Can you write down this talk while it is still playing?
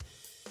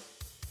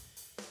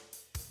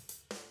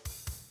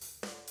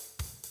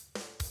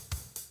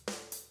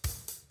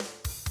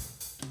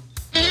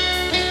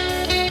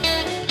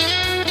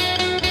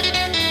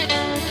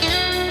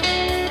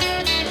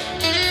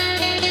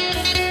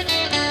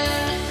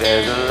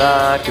There's a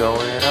lot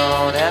going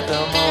on at the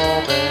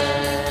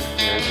moment.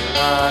 There's a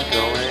lot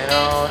going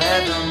on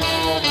at the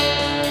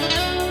moment.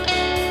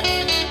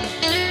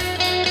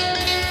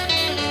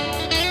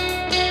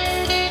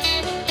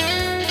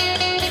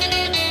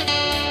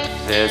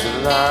 There's a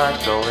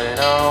lot going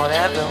on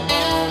at the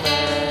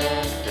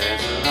moment.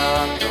 There's a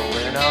lot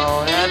going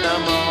on at the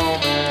moment.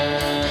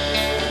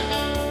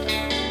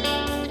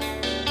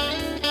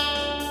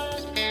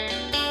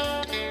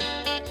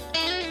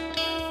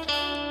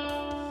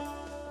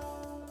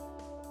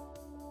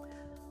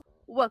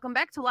 Welcome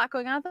back to A Lot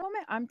Going On at the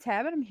Moment. I'm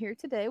Tab, and I'm here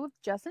today with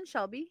Jess and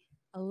Shelby,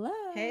 Hello.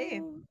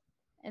 Hey.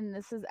 and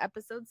this is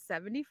episode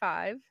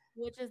 75.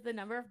 Which is the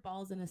number of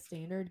balls in a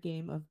standard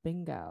game of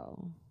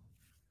bingo.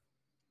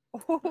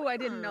 Oh, I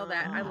didn't know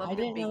that. I love I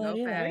the didn't know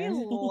bingo that fact. We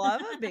either.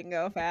 love a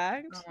bingo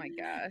fact. Oh my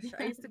gosh.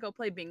 I used to go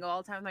play bingo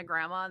all the time with my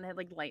grandma, and they had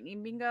like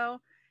lightning bingo,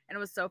 and it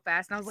was so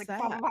fast. And I was like,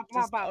 Sad. "Pow, pow, pow,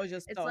 Just, pow." oh,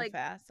 just It's so like,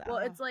 fast. well,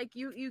 it's like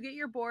you get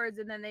your boards,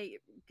 and then they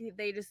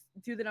just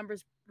do the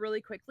numbers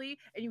really quickly,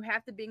 and you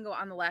have to bingo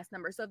on the last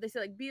number. So if they say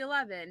like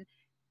B11,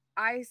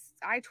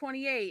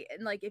 I28,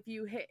 and like if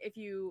you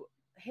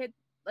hit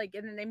like,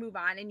 and then they move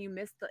on, and you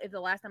miss if the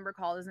last number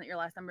called isn't your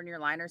last number in your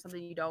line or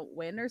something, you don't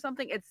win or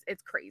something.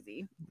 It's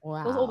crazy.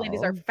 Wow. Those old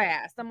ladies are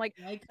fast. I'm like,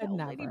 I "That could old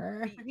lady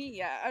never. beat me."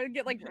 Yeah, I would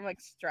get like I'm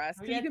like stressed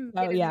I because you get can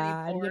so- get as yeah,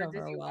 I'd many get boards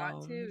as you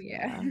want to. overwhelmed,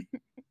 Yeah.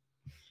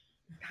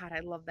 God, I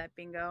love that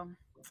bingo.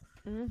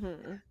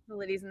 Mm-hmm. The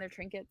ladies and their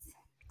trinkets.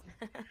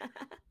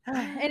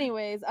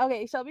 Anyways,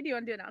 okay, Shelby, do you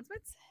want to do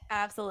announcements?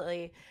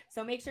 Absolutely.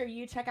 So make sure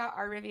you check out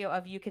our review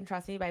of You Can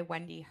Trust Me by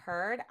Wendy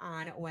Hurd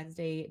on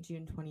Wednesday,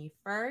 June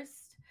 21st.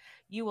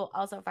 You will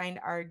also find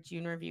our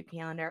June review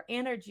calendar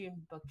and our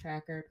June book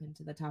tracker pinned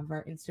to the top of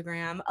our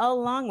Instagram,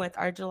 along with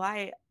our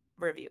July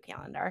review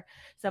calendar.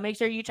 So make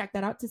sure you check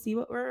that out to see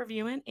what we're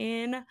reviewing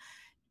in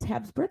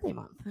Tab's birthday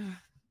month.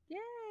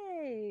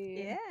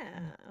 Yay.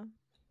 Yeah.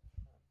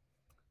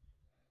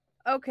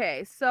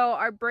 Okay, so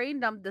our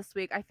brain dump this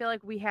week, I feel like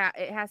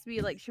it has to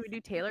be like, should we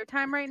do Taylor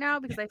time right now?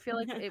 Because I feel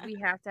like we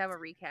have to have a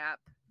recap.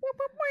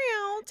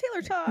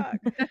 Taylor talk.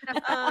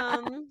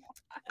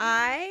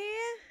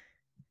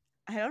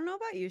 I don't know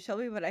about you,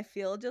 Shelby, but I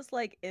feel just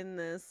like in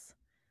this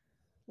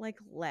like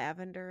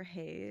lavender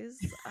haze.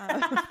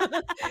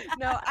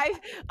 No, I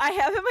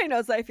have in my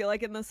notes that I feel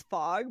like in this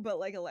fog, but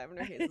like a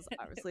lavender haze is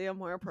obviously a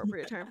more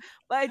appropriate term.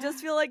 But I just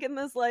feel like in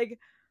this like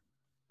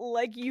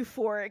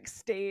euphoric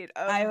state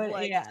of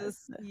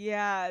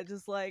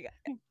just like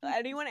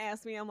anyone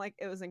asked me, I'm like,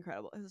 it was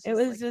incredible. It's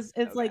just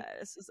incredible.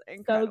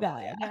 so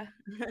good.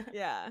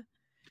 Yeah.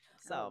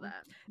 So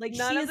like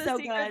none she of is the so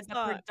secret good.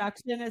 song- The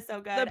production is so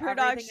good. The Everything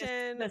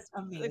production, is just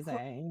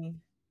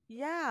amazing.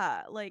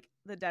 yeah, like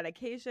the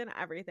dedication,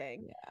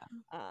 everything.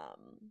 Yeah.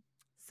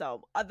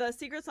 So the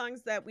secret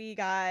songs that we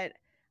got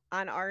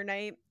on our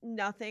night,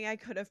 nothing I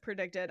could have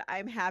predicted.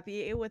 I'm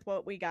happy with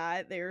what we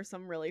got. There are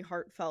some really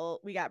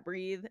heartfelt. We got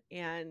Breathe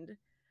and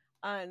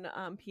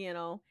on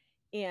piano,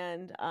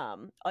 and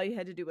all you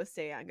had to do was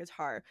stay on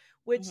guitar,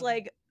 which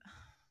like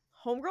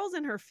homegirls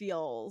in her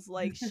feels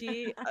like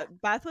she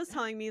Beth was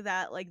telling me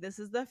that like this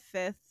is the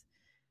fifth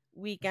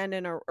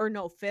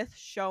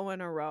show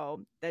in a row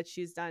that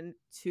she's done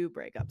 2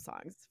 breakup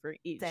songs for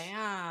each.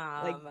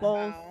 Damn. Like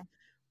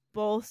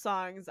both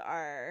songs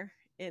are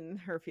in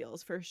her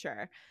feels for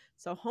sure.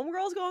 So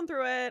homegirl's going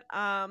through it.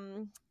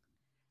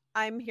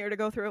 I'm here to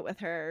go through it with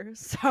her.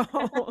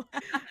 So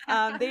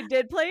they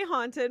did play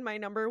Haunted, my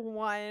number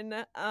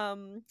one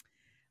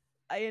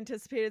I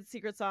anticipated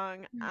secret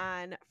song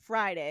on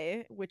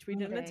Friday, which we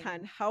didn't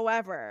attend.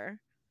 However,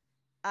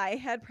 I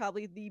had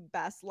probably the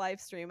best live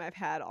stream I've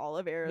had all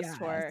of Eras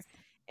Tour,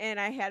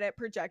 and I had it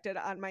projected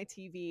on my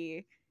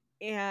TV,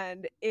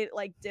 and it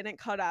like didn't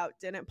cut out,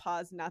 didn't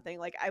pause, nothing.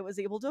 Like I was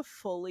able to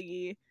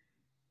fully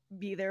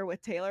be there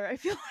with Taylor, I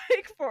feel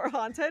like, for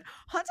Haunted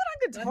on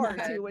guitar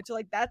too, which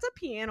like that's a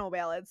piano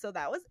ballad, so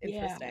that was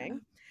interesting.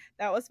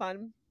 That was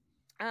fun.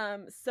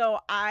 So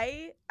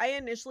I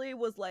initially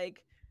was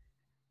like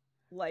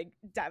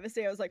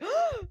devastated. I was like,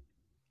 oh,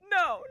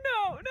 no.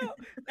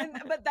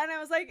 But then I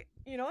was like,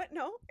 you know what?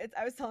 No,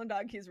 I was telling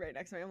Dog, he's right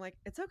next to me. I'm like,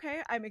 it's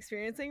okay. I'm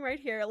experiencing right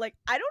here. Like,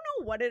 I don't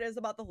know what it is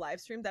about the live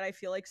stream that I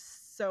feel like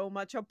so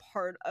much a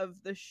part of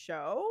the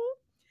show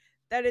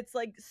that it's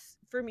like,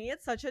 for me,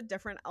 it's such a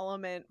different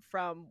element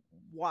from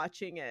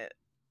watching it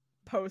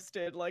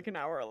posted like an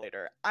hour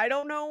later. I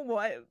don't know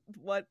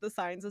what the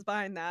science is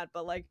behind that,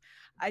 but like,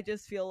 I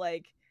just feel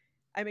like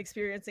I'm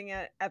experiencing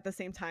it at the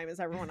same time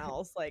as everyone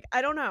else. Like,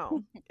 I don't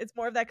know. It's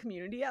more of that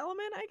community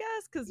element, I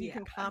guess, because you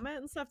can comment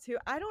and stuff too.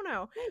 I don't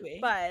know. Maybe.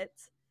 But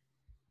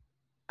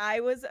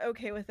I was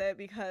okay with it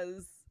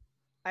because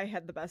I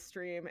had the best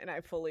stream and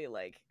I fully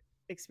like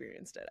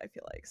experienced it, I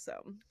feel like. So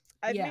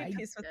I've made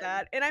peace with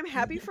that. And I'm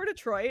happy for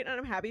Detroit, and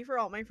I'm happy for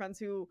all my friends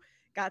who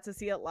got to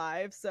see it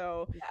live.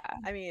 So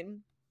I mean,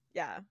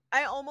 yeah.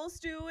 I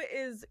Almost Do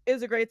is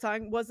a great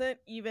song. Wasn't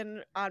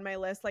even on my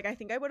list. Like, I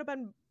think I would have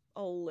been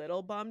a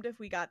little bummed if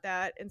we got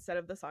that instead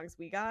of the songs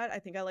we got. I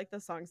think I like the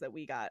songs that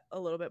we got a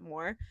little bit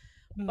more.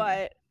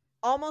 But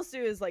Almost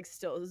Do is like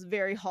still is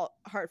very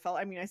heartfelt.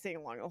 I mean, I sang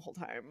along the whole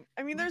time.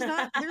 I mean, there's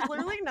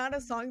literally not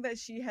a song that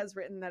she has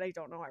written that I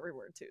don't know every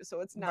word to. So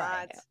it's not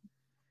Right.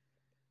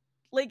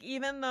 like,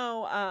 even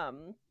though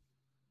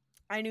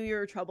I Knew You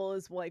Were Trouble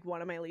is like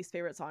one of my least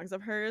favorite songs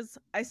of hers,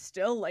 I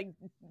still like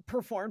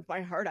performed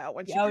my heart out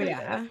when she Oh played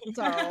yeah. it.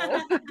 So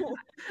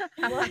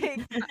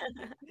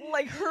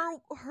like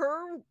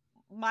her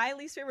my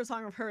least favorite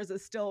song of hers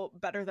is still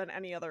better than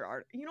any other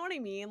art. You know what I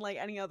mean? Like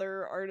any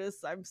other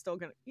artist, I'm still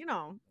gonna,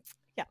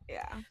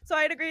 Yeah. So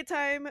I had a great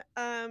time.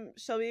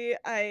 Shelby,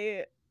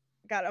 I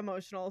got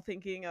emotional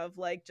thinking of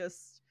like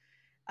just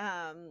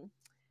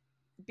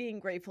being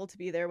grateful to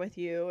be there with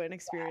you and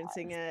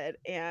experiencing it.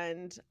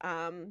 And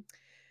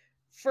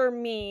for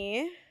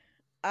me,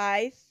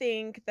 I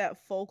think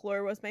that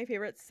Folklore was my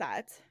favorite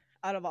set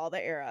out of all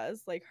the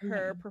eras. Like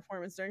her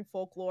performance during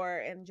Folklore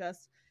and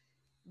just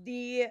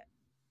the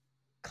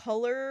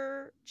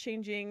color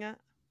changing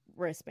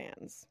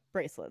wristbands,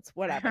 bracelets,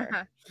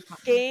 whatever.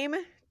 Game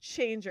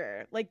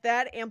changer. Like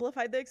that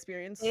amplified the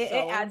experience It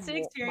so adds to the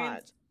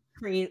experience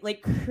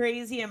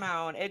crazy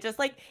amount. It just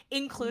like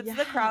includes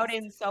the crowd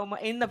in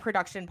in the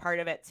production part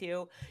of it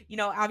too. You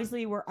know,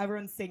 obviously where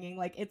everyone's singing,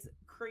 like it's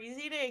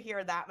crazy to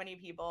hear that many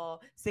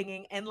people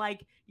singing, and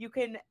like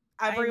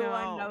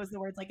everyone knows the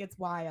words, like it's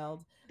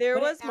wild. There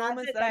But it was adds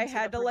moments it that I then to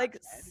had the to like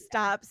production.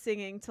 stop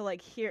singing to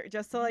like hear,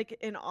 just to like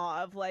in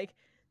awe of like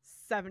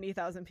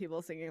 70,000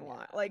 people singing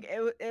along. Like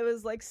it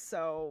was like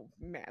so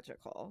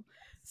magical.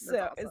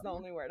 So is the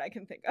only word I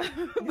can think of.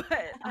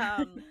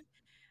 But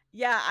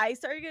yeah, I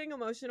started getting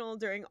emotional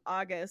during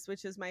August,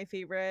 which is my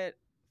favorite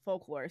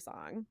Folklore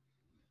song.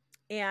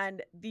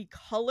 And the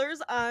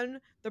colors on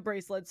the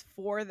bracelets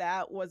for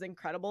that was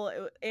incredible.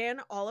 And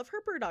all of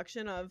her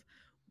production of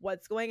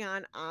what's going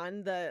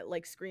on the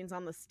like screens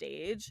on the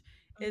stage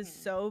is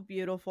so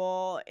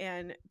beautiful.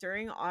 And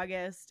during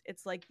August,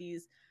 it's like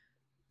these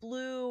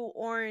blue,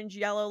 orange,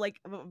 yellow, like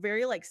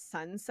very like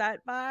sunset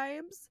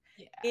vibes.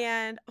 Yeah.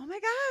 And oh my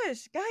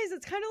gosh, guys,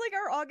 it's kind of like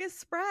our August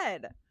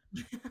spread.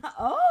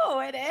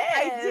 Oh, it is.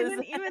 I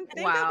didn't even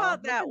think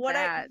about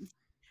that.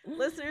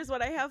 Listeners,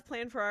 what I have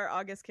planned for our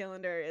August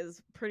calendar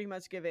is pretty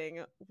much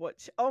giving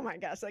oh my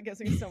gosh, that gives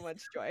me so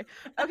much joy.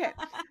 Okay.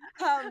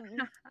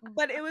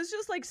 But it was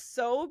just like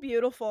so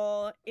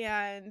beautiful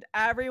and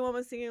everyone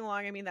was singing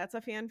along. I mean, that's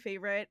a fan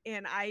favorite.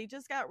 And I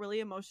just got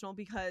really emotional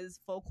because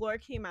Folklore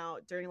came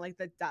out during like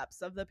the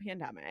depths of the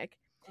pandemic.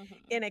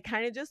 And it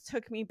kind of just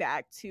took me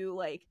back to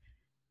like,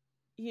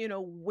 you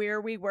know,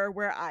 where we were,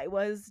 where I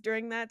was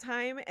during that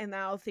time, and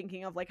now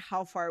thinking of like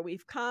how far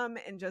we've come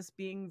and just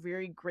being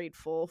very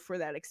grateful for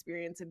that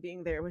experience and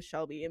being there with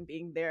Shelby and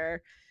being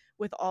there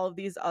with all of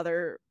these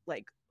other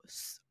like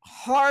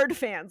hard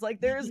fans. Like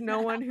there is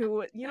no one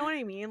who, you know what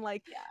I mean?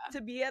 Like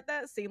to be at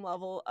that same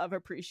level of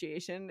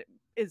appreciation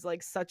is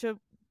like such a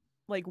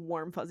like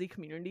warm fuzzy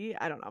community.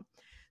 I don't know.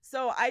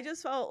 So I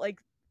just felt like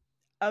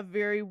a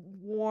very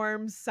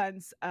warm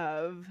sense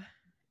of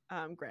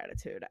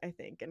gratitude, I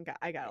think, and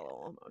I got a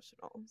little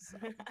emotional. So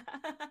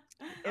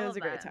it was a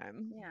great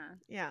time.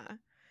 Yeah.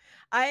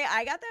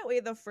 I got that way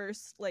the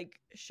first like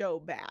show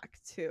back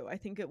too. I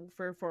think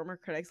for Former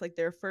Critics, like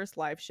their first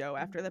live show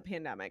after the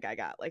pandemic, I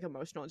got like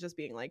emotional, just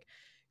being like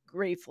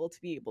grateful to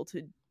be able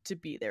to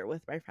be there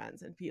with my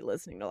friends and be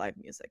listening to live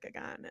music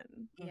again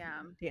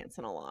and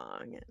dancing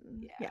along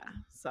and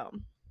so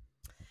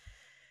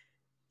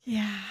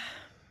yeah.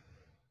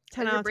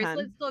 10 Is out your of 10.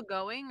 bracelet still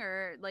going,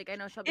 or like I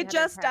know Shelby It had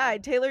just her tab.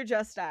 died. Taylor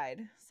just died.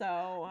 So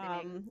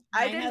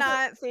I did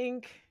not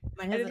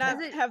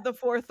have the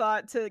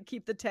forethought to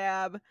keep the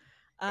tab.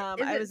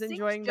 I was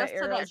enjoying just the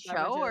to that Eras show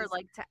or beverages.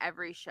 like to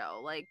every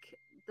show, like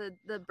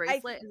the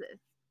bracelet. Is it...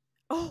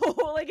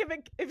 Oh, like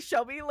if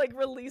Shelby like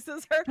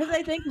releases her. Because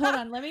I think, hold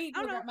on, let me.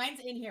 I don't know.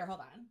 Mine's in here.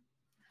 Hold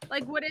on.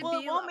 Like would it be?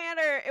 It won't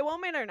matter. It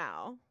won't matter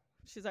now.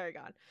 She's already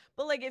gone.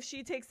 But like if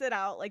she takes it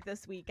out like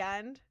this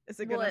weekend,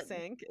 is it gonna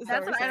sink?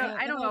 That's what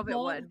I don't know if it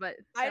would, but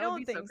I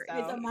don't think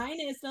so. So mine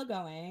is still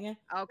going.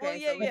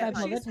 Okay. Well, I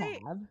pull the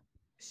tab.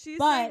 She's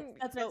but saying,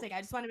 that's what I'm saying. I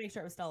just want to make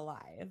sure it was still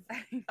alive.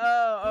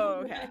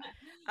 Oh, okay.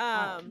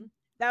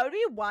 That would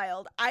be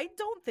wild. I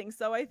don't think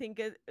so. I think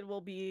it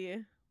will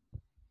be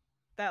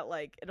that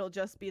like it'll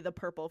just be the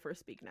purple for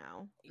Speak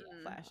Now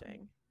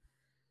flashing.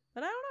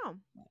 But I don't know.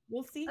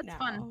 We'll see. That's now.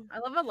 fun. I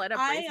love a light up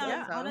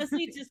bracelet.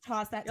 Honestly just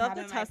tossed that You'll tab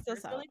have to in my test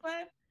this purse really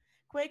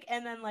quick,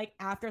 and then like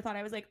afterthought,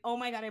 I was like, oh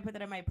my god, I put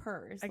that in my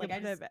purse. I can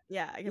put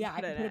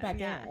it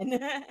back in.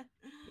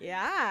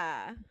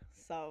 Yeah.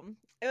 So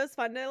it was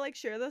fun to like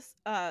share this,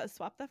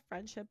 swap the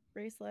friendship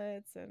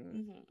bracelets,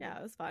 and yeah,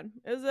 it was fun.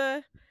 It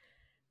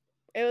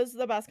was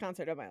the best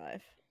concert of my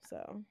life.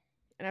 So,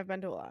 and I've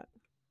been to a lot.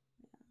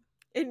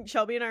 And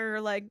Shelby and I were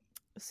like,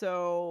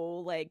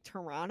 so like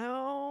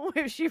Toronto,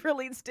 if she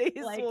released days,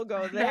 like, we'll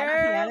go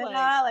there.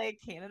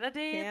 Canada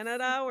dates.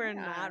 Canada, we're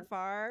not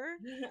far.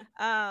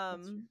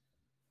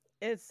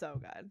 It's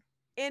so good.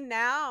 And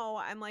now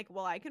I'm like,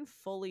 well, I can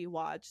fully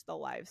watch the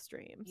live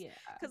streams. Yeah.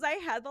 Because I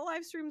had the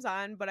live streams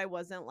on, but I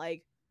wasn't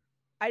like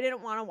I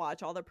didn't want to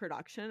watch all the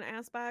production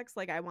aspects.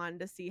 Like, I wanted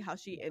to see how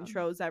she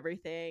intros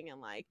everything,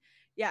 and like,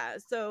 yeah.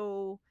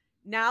 So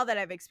now that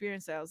I've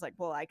experienced it, I was like,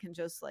 well, I can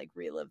just like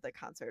relive the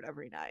concert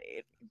every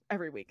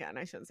weekend.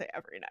 I shouldn't say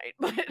every night,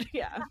 but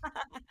yeah,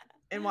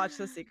 and watch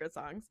the secret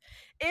songs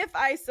if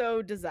I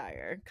so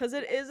desire, because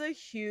it is a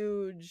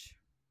huge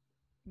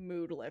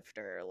mood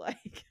lifter.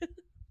 Like,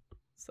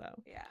 so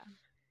Yeah.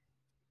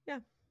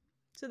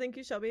 So thank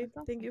you, Shelby. That's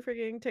awesome. Thank you for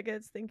getting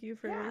tickets. Thank you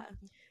for Yeah.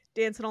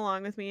 dancing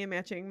along with me and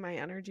matching my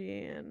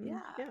energy. And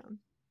Yeah.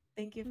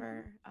 Thank you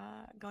for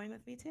going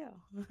with me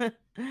too.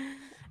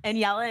 And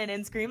yelling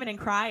and screaming and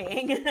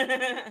crying.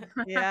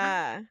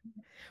 Yeah.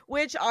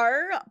 Which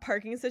our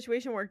parking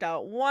situation worked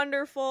out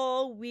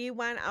wonderful. We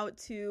went out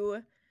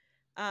to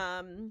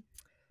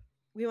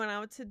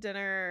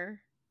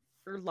dinner,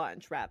 or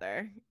lunch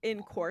rather,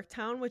 in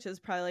Corktown, which is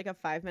probably like a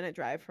 5-minute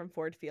drive from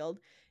Ford Field,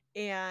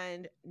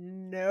 and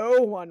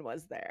no one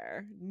was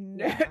there.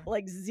 No, Yeah.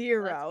 like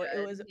zero. It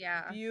good. was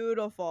Yeah.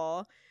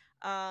 beautiful.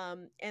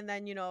 And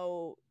then, you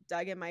know,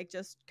 Doug and Mike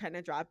just kind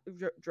of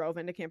drove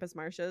into Campus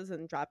Martius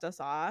and dropped us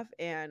off,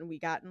 and we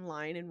got in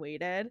line and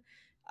waited.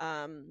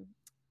 And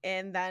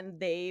then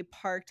they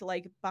parked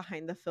like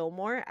behind the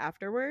Fillmore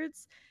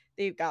afterwards.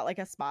 They've got like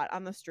a spot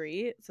on the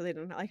street, so they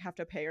didn't like have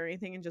to pay or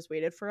anything, and just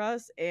waited for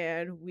us.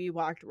 And we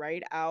walked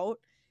right out,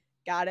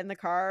 got in the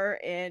car,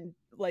 and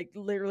like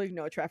literally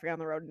no traffic on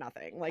the road,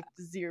 nothing, like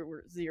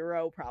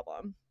zero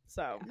problem.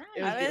 So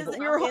it was I beautiful.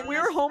 was We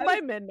were home by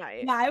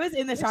midnight. Yeah, I was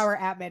in the shower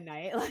at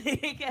midnight.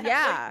 Like,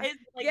 Yeah. it's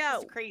like Yeah.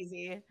 just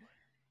crazy.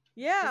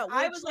 Yeah,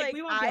 I which, was like,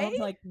 we won't get home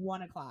till like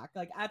 1:00.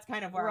 Like, that's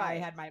kind of where I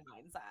Right. had my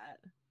mindset.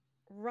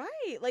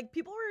 Right. Like,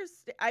 people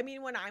were I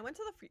mean, when I went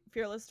to the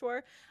Fearless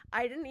tour,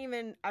 I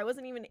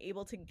wasn't even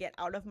able to get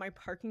out of my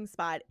parking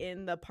spot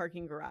in the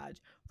parking garage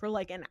for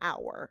like an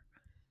hour.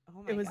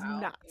 Oh my It was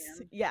God.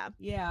 nuts. Yeah.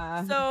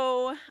 Yeah.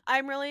 So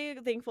I'm really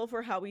thankful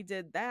for how we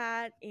did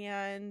that,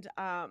 and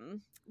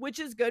which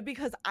is good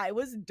because I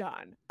was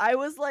done. I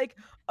was like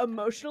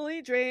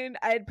emotionally drained.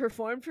 I had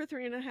performed for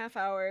 3.5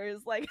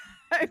 hours. Like,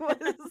 I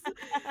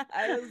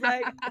was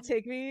like,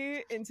 take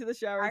me into the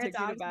shower, Our take me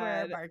to dogs were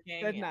bed.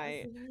 barking. Good yes.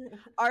 night.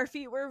 Our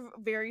feet were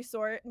very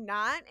sore,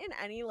 not in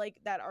any like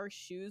that our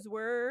shoes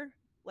were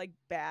like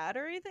bad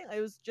or anything.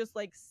 It was just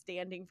like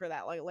standing for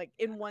that like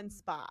in one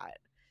spot.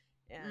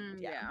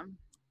 And Yeah.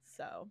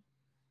 so,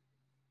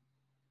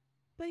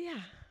 but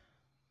yeah,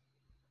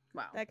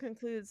 Wow. that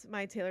concludes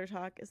my Taylor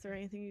talk. Is there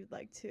anything you'd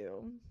like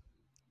to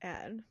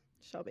add,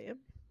 Shelby?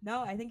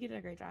 No, I think you did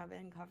a great job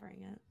in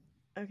covering it.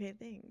 Okay,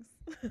 thanks.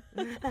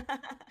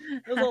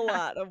 It was a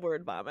lot of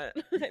word vomit,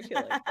 I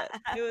feel like, but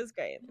it was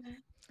great.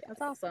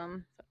 That's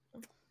awesome.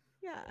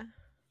 Yeah.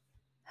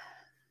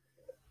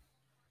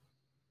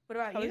 What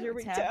about How was you? your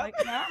week, Tab? Tab? Like,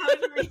 how was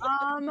your week?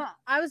 I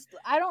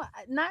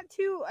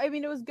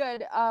mean, it was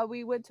good.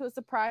 We went to a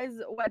surprise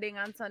wedding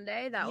on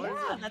Sunday. That was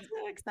Yeah, a that's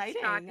so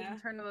exciting. shocking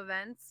turn of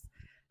events.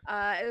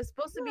 It was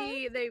supposed to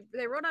be they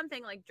wrote on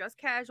thing like dress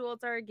casual.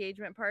 It's our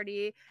engagement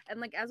party,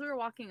 and like as we were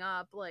walking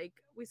up, like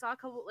we saw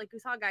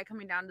a guy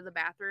coming down to the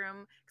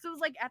bathroom because it was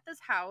like at this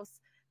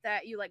house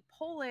that you like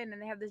pull in,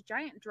 and they have this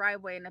giant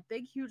driveway and a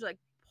big huge like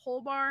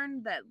pole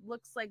barn that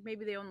looks like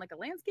maybe they own like a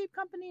landscape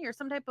company or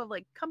some type of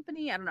like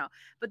company, I don't know.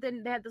 But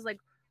then they had this like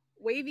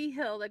wavy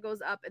hill that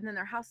goes up, and then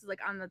their house is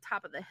like on the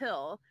top of the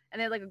hill, and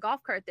they had like a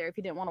golf cart there if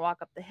you didn't want to walk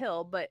up the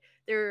hill. But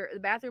the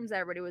bathrooms that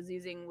everybody was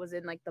using was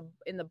in like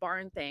the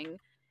barn thing.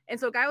 And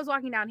so a guy was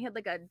walking down, he had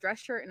like a dress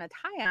shirt and a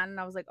tie on, and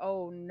I was like,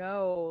 oh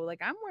no, like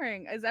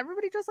is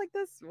everybody dressed like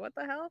this? What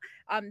the hell?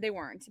 They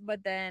weren't.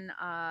 But then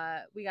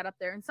we got up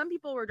there, and some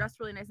people were dressed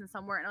really nice and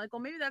some weren't. And I'm like,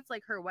 well, maybe that's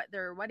like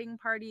their wedding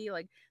party.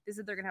 Like they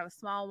said they're gonna have a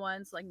small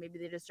one, so like maybe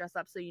they just dress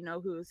up so you know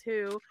who's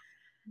who.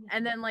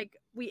 And then like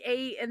we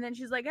ate, and then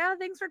she's like, "Yeah,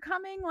 thanks for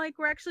coming. Like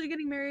we're actually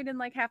getting married in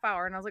like half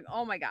hour." And I was like,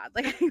 "Oh my god,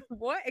 like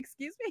what?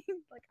 Excuse me?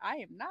 Like I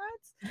am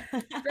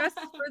not dressed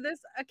for this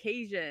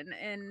occasion."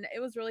 And it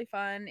was really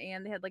fun.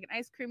 And they had like an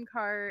ice cream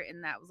cart,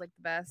 and that was like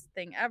the best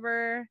thing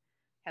ever.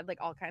 Had like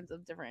all kinds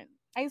of different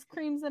ice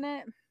creams in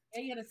it.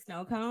 Yeah, you had a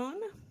snow cone.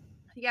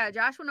 Yeah,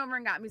 Josh went over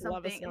and got me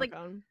Love a something. snow Like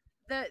cone.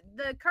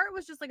 the cart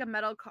was just like a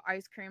metal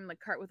ice cream like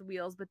cart with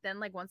wheels, but then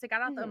like once they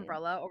got out the Mhm.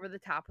 umbrella over the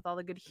top with all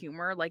the good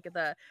humor, like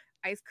the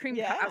ice cream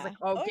I was like, Yeah.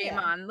 oh, Oh, game yeah.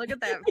 on, look at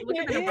that, look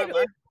at the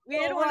umbrella. We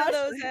had Oh, one of gosh.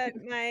 those at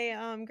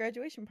my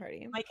graduation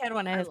party. Mike had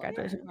one at I his love it.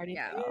 graduation party.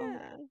 Yeah. too.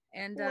 Yeah.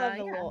 And Love the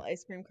yeah, little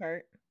ice cream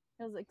cart.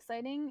 it was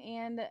exciting.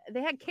 And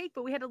they had cake,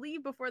 but we had to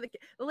leave before the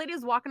lady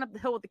was walking up the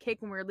hill with the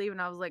cake when we were leaving.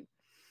 I was like,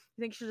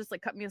 you think you should just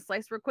like cut me a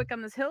slice real quick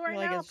on this hill right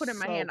Like, now? I'll it's put it in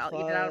my so hand, I'll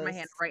eat it out of my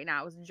hand close. right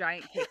now. It was a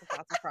giant cake with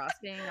lots of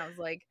frosting. I was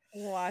like,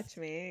 Watch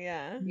me,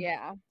 yeah.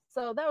 yeah,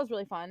 so that was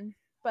really fun.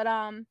 But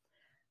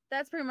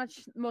that's pretty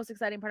much the most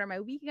exciting part of my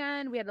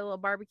weekend. We had a little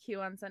barbecue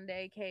on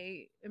Sunday.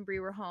 Kay and Bree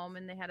were home,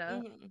 and they had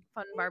a Mhm.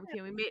 fun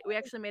barbecue. We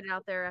actually made it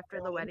out there after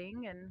the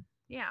wedding, and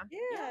yeah,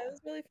 Yeah, it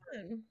was really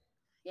fun.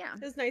 yeah,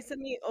 It was nice to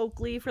meet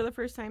Oakley for the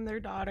first time, their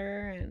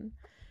daughter, and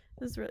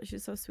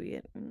she's so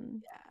sweet.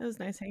 And Yeah. it was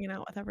nice hanging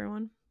out with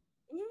everyone.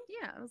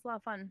 yeah, it was a lot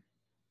of fun.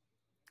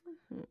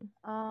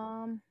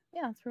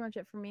 Yeah, that's pretty much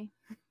it for me.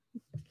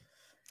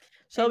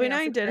 Shelby and Anything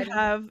I else did exciting?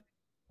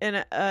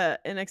 have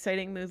an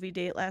exciting movie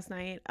date last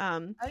night.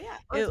 Oh yeah.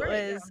 Oh, It that's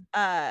right,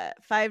 yeah.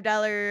 was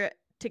 $5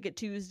 ticket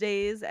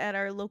Tuesdays at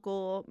our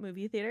local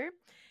movie theater.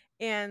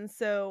 And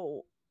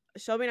so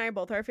Shelby and I,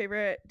 both our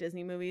favorite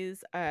Disney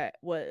movies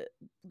what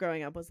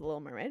growing up was The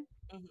Little Mermaid.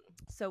 Mhm.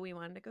 So we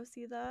wanted to go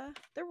see the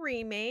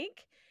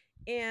remake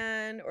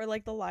or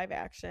like the live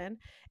action.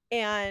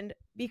 And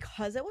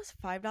because it was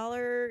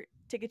 $5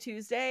 ticket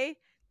Tuesday,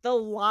 the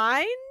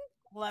line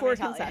Let for me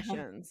tell you.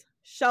 concessions.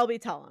 Shelby,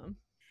 tell them.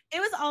 It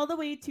was all the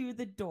way to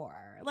the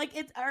door. Like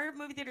it's our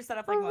movie theater set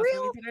up like For most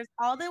real? movie theaters,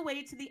 all the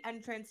way to the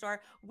entrance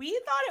door. We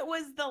thought it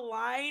was the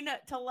line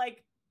to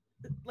like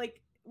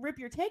rip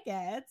your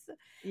tickets.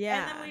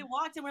 Yeah. And then we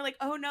walked and we're like,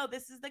 oh no,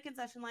 this is the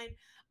concession line.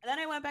 And then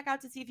I went back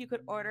out to see if you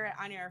could order it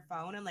on your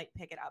phone and like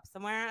pick it up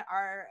somewhere.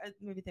 Our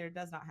movie theater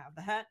does not have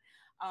that.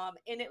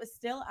 And it was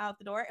still out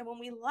the door. And when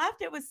we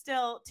left, it was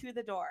still to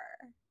the door.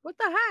 What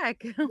the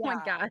heck? Oh my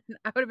Yeah. god,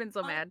 I would have been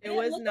so mad. It And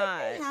was looked like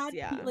they nuts, had,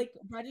 yeah. like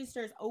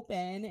registers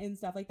open and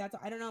stuff like that. So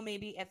I don't know,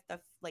 maybe if the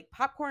like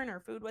popcorn or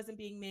food wasn't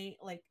being made,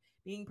 like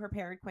being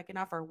prepared quick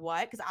enough, or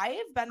what? Because I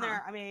have been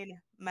there. I mean,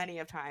 many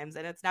of times,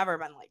 and it's never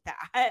been like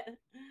that.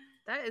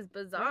 That is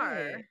bizarre.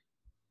 Right.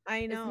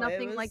 I know. It's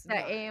nothing it like was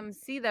that nuts.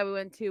 AMC that we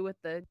went to with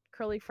the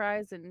curly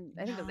fries and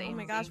I think it was No. AMC. Oh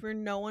my gosh, where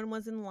no one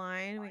was in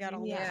line. We got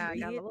all Yeah, I that.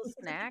 got little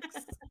snacks.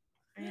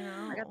 I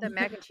know. I got the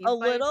mac and cheese. A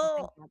bites. I little-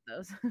 think I got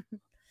those.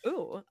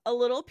 Ooh, a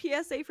little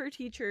PSA for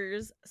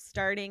teachers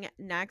starting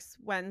next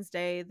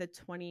Wednesday, the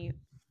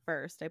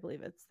 21st. I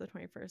believe it's the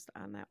 21st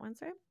on that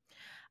Wednesday.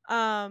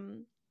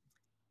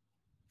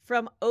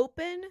 From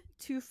open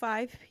to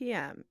 5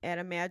 p.m. at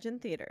Imagine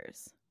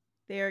Theaters,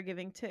 they are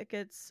giving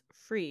tickets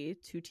free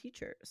to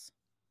teachers.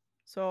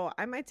 So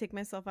I might take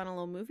myself on a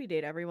little movie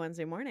date every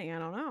Wednesday morning. I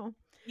don't know.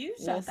 You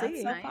should. We'll That's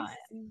see. so Nice.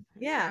 fun.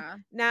 Yeah.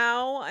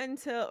 Now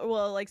until,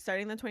 well, like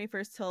starting the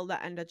 21st till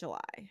the end of July.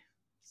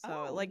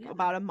 So Oh, like yeah.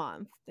 about a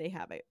month they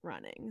have it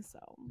running. So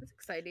That's I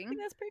exciting. think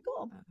that's pretty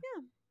cool. Uh,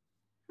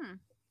 Yeah. Hmm.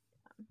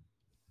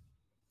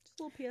 Just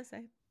a little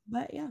PSA.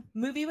 But yeah,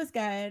 movie was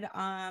good. The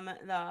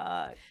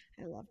I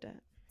loved it.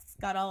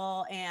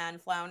 Scuttle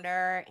and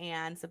Flounder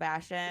and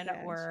Sebastian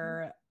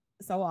were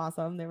so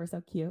awesome. They were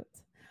so cute.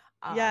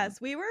 Yes,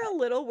 we were a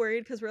little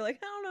worried because we're like,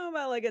 I don't know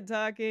about like a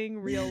talking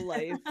real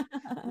life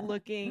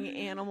looking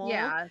animal.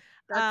 Yeah.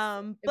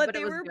 But but it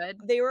they was were good.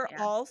 they were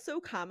Yeah. all so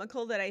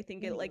comical that I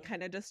think it like Mhm.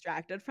 kind of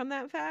distracted from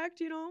that fact,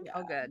 you know?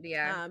 Oh, good.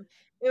 Yeah.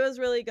 It was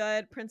really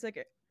good. Prince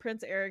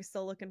Eric's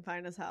still looking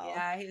fine as hell.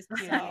 Yeah, he's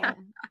cute. So,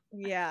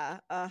 yeah.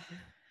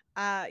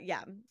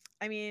 Yeah.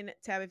 I mean,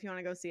 Tab, if you want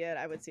to go see it,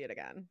 I would see it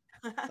again.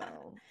 So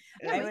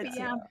I it would was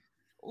too. cute.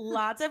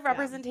 Lots of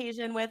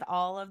representation with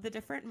all of the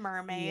different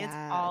mermaids,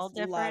 all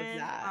Yes, love different,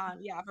 that.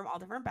 from all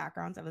different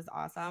backgrounds. It was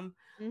awesome.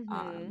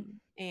 Mhm.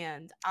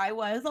 And I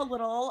was a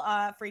little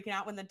freaking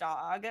out when the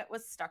dog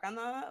was stuck on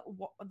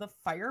the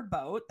fire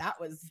boat. That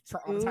was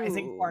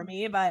traumatizing for Ooh.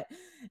 me, but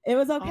it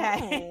was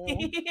okay.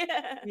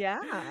 Oh.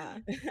 Yeah.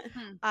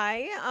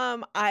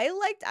 I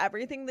liked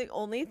everything. The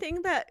only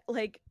thing that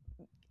like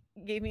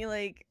gave me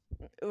like,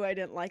 oh, I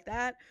didn't like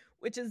that,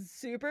 which is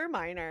super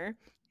minor,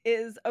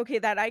 is okay,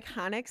 that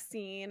iconic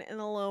scene in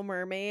The Little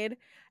Mermaid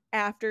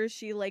after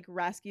she like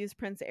rescues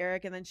Prince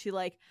Eric and then she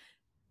like,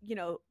 you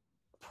know,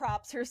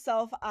 props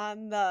herself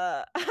on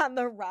the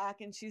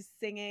rock and she's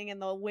singing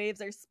and the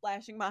waves are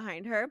splashing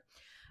behind her.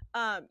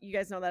 You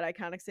guys know that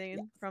iconic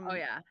scene from Oh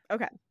yeah.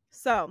 Okay.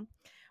 So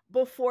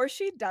before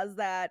she does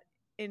that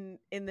in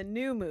the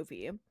new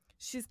movie,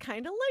 she's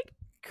kind of like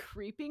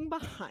creeping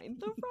behind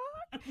the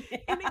rock.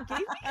 And it gave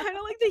me kind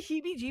of like the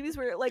heebie-jeebies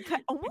where like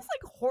almost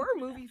like horror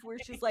movies where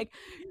she's like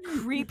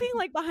creeping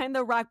like behind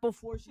the rock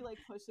before she like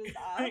pushes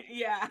up.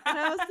 Yeah. And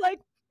I was like,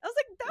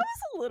 that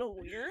was a little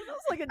weird. That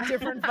was like a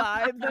different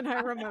vibe than I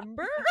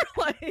remember.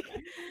 Like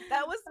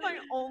that was my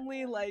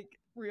only like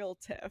real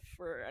tiff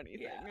for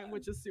anything, Yeah.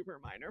 which is super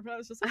minor. But I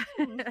was just like,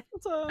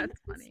 it's That's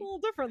it's funny. a little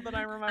different than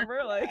I remember.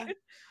 Like,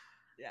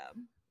 yeah.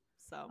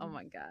 So, Oh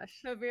my gosh.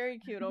 so very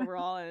cute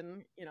overall,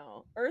 and you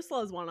know,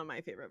 Ursula is one of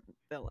my favorite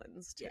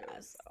villains too.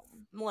 Yes. So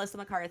Melissa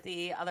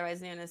McCarthy,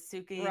 otherwise known as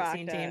Suki Rocked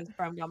St. it. James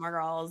from Gilmore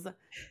Girls,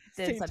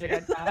 did St. such a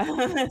good James.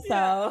 job.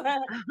 So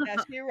yeah,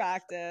 she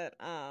rocked it.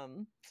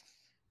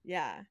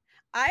 Yeah.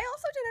 I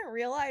also didn't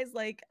realize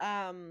like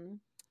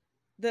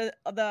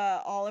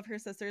the all of her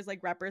sisters like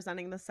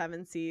representing the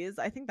 7 seas.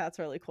 I think that's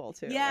really cool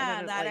too. Yeah,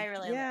 didn't, that like- I really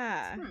liked.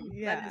 yeah,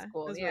 yeah, that is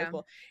cool, it was yeah. really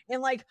cool.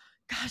 And like,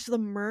 gosh, the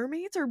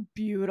mermaids are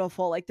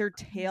beautiful. Like their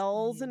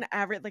tails and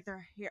everything, like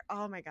their hair.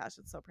 Oh my gosh,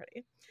 it's so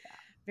pretty.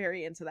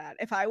 Very into that.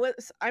 If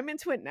I'm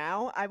into it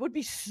now, I would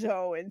be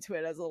so into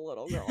it as a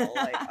little girl.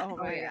 Like, oh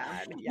my yeah.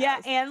 god, Yeah,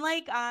 yes. and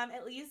like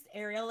at least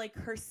Ariel, like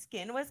her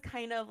skin was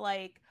kind of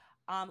like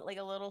a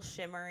little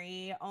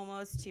shimmery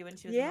almost too when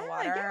she was in the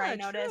water. I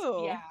noticed.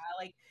 true. Yeah,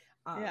 like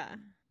Yeah.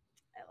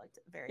 I liked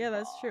it very Yeah,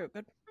 that's cool. true.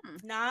 Good.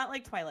 Not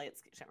like Twilight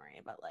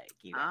shimmery, but like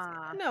you guys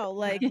get it. No,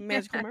 like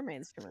magical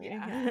mermaids for me.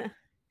 Yeah.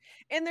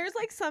 And there's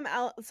like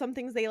some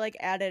things they like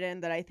added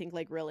in that I think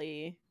like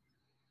really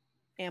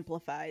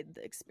amplified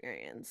the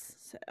experience.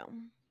 So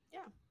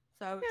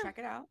So Yeah. check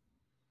it out.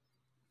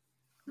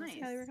 Nice.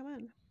 highly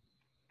recommend.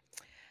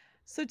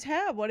 So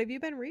Tab, what have you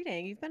been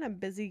reading? You've been a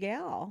busy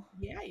gal.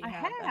 Yeah, you I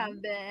have have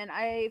been. been.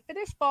 I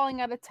finished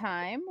Falling Out of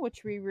Time,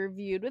 which we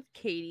reviewed with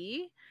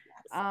Katie.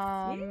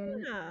 Yes.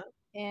 Yeah.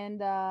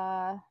 And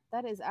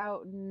that is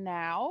out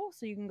now,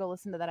 so you can go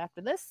listen to that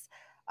after this.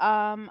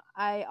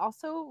 I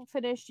also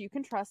finished You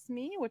Can Trust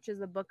Me, which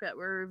is a book that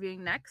we're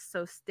reviewing next,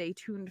 so stay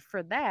tuned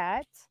for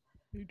that.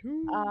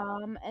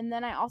 And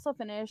then I also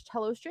finished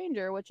Hello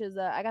Stranger, which is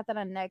I got that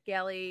on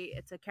NetGalley.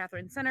 It's a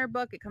Catherine Center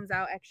book. It comes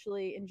out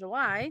actually in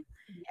July,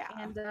 Yeah.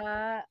 and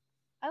I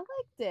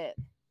liked it.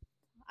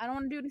 I don't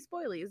want to do any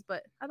spoilies,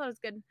 but I thought it was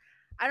good.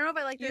 I don't know if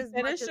I liked it You as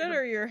much finished as it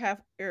or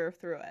you're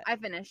through it? I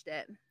finished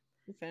it.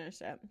 You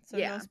finished it. So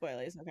Yeah. no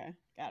spoilers. Okay.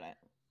 Got it.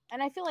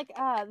 And I feel like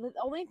the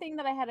only thing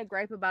that I had a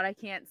gripe about, I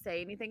can't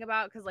say anything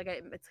about because like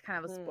it's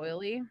kind of a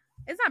spoily.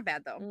 It's not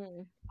bad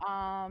though.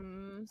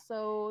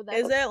 So that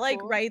Is was it like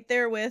cool. right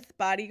there with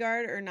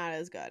Bodyguard or not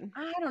as good?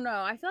 I don't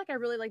know. I feel like I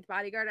really liked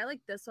Bodyguard. I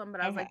liked this one, but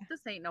I was like, Okay. this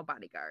ain't no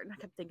Bodyguard. I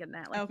kept thinking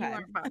that. Like, you Okay.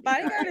 aren't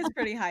Bodyguard is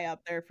pretty high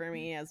up there for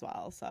me as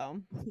well.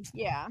 So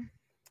Yeah.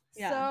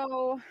 Yeah.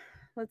 So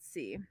let's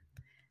see.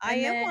 I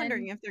And am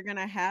wondering then- if they're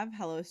gonna have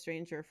Hello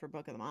Stranger for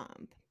Book of the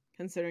Month,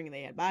 considering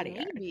they had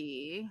Bodyguard.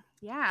 Maybe. And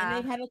Yeah.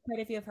 they've had quite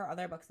a few of her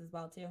other books as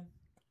well too.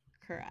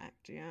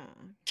 Correct. Yeah.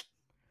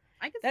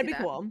 I could That'd see be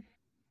that. cool.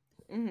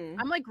 Mm-hmm.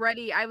 I'm like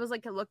ready. I was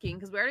like looking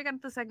because we already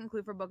got the second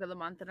clue for Book of the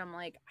Month, and I'm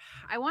like,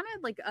 I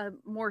wanted like a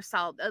more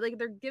solid. Like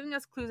they're giving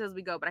us clues as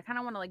we go, but I kind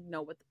of want to like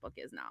know what the book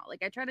is now.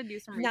 Like I try to do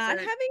some research. Not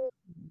having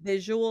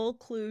visual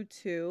clue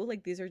too,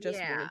 like these are just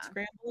Yeah. word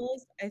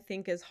scrambles, I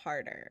think is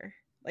harder.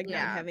 Like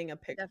Yeah, not having a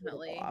picture to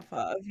definitely. go off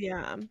of.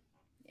 Yeah.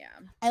 Yeah,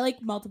 I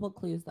like multiple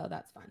clues though.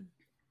 That's fun.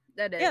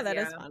 that is. Yeah, that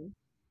is fun.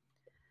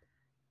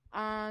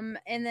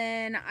 And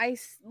then I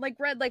like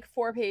read like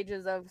 4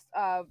 pages of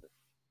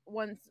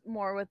once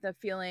more with the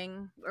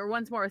feeling, or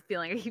once more with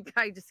feeling.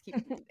 I just keep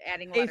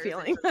adding A letters.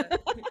 feeling. into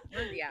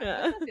the- yeah,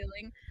 Yeah. with the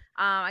feeling.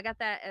 I got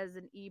that as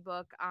an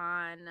ebook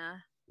on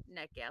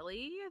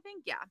NetGalley, I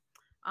think. Yeah.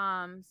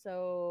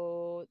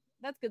 So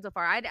that's good so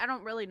far. I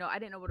don't really know. I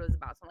didn't know what it was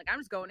about, so I'm like, I'm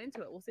just going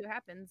into it. We'll see what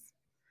happens.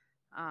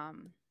 I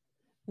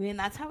mean,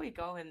 that's how we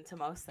go into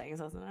most things,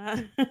 isn't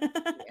it?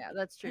 Yeah,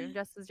 that's true.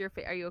 Jess, is your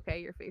are you okay?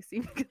 Your face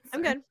seems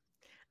I'm good.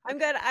 I'm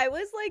good. I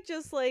was like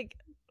just like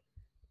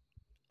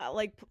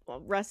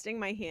resting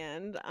my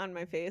hand on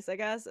my face, I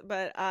guess,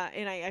 but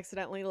and I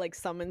accidentally like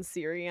summoned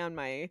Siri on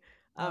my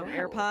Oh.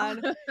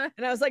 AirPod,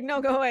 and I was like,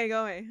 "No, go away,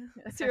 go away."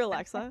 Siri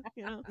Alexa,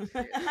 you know,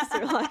 Siri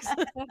Alexa.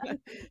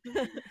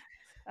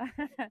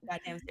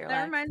 Goddamn Siri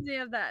That reminds me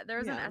of that. There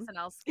was Yeah. an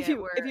SNL skit if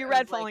you where if you it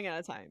read was, like, Falling Out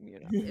of Time, you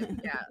know.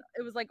 yeah,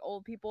 it was like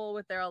old people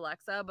with their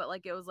Alexa, but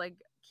like it was like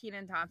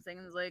Kenan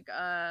Thompson was like,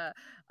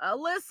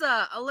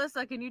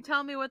 Alyssa, can you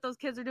tell me what those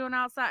kids are doing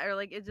outside? Or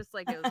like it just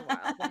like it was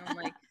wild. And I'm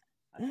like,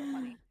 that's so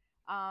funny.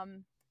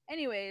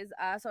 Anyways,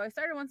 so I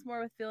started once more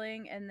with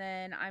feeling, and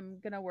then I'm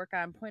gonna work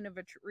on Point of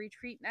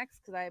Retreat next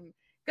because I'm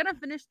gonna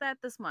finish that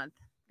this month.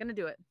 Gonna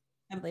do it.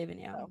 I believe in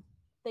you. So,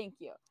 thank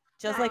you.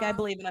 Just like I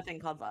believe in a thing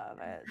called love.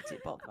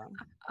 Both of them.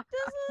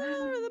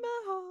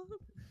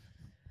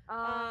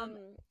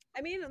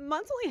 I mean,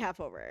 month's only half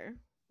over.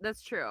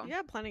 That's true. You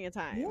got plenty of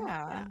time.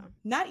 Yeah.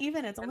 Not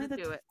even. It's only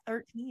Doesn't do the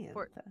it. 13th.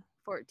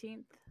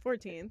 14th.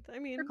 14th. I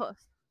mean, We're close.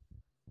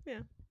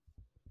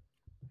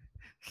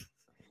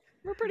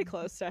 we're pretty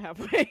close to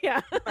halfway.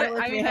 Yeah.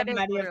 I mean, that is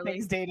many of literally-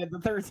 things dated the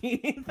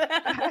 13th.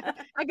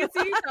 I can see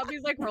you tell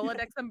these like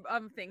Rolodex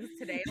things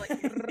today. Like,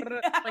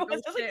 I like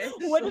was oh just shit.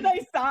 like, what did I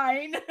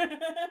sign?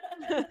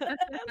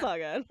 That's all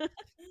good. That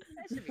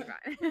should be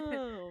fine.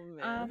 Oh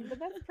man. But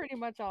that's pretty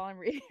much all I'm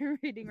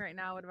reading right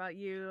now. What about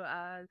you?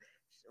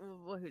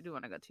 Who do you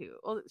want to go to?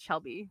 Well,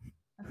 Shelby.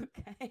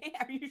 Okay.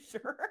 Are you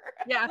sure?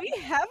 Yeah. We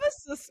have a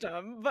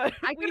system, but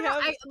I we could-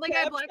 have I- like,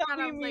 I steps blacked that out,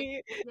 I we was like,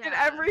 meet, and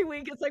yeah. every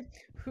week it's like,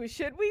 who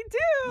should we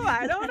do?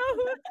 I don't know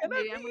who it's gonna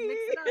Maybe I'm gonna mix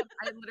be. it up.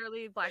 I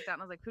literally blacked out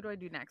and I was like, who do I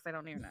do next? I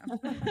don't even know.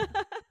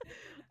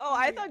 Oh,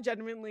 I thought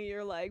genuinely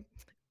you're like,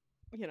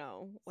 you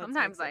know. let's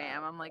Sometimes mix I it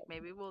am. up. I'm like,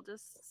 maybe we'll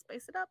just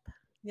spice it up.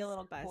 You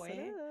little Spice coy.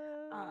 it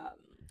up.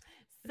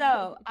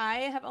 So I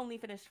have only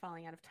finished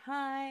Falling Out of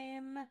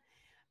Time,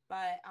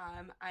 but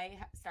I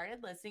started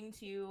listening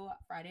to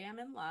Friday I'm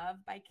in Love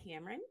by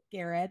Cameron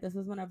Garrett. This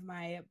is one of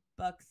my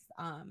books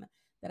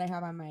that I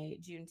have on my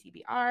June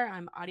TBR.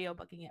 I'm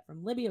audiobooking it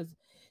from Libby.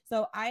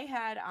 So I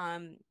had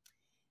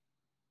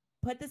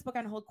put this book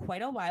on hold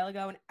quite a while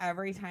ago, and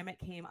every time it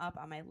came up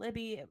on my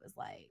Libby, it was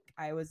like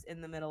I was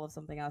in the middle of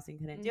something else and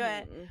couldn't do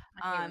it. Mhm.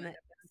 I hate when that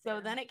happens, So yeah.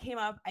 then it came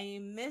up. I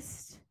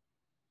missed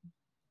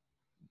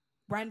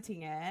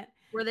renting it.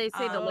 Where they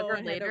say Oh, deliver I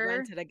had to later.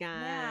 rent it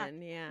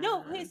again. Yeah.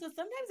 No, okay, so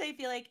sometimes I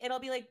feel like it'll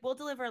be like we'll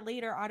deliver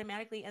later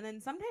automatically, and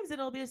then sometimes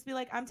it'll just be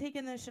like I'm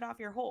taking this shit off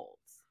your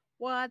holds.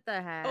 What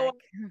the heck? Oh,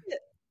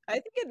 I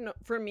think it,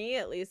 for me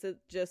at least, it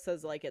just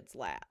says like it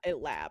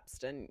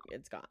lapsed and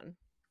it's gone.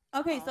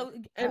 Okay, Oh. so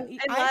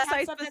Unless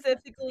I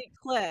specifically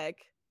click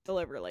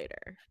deliver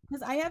later.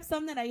 because I have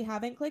some that I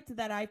haven't clicked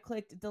that I've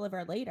clicked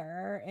deliver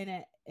later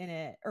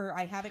or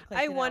I haven't clicked.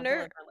 I and I'll wonder.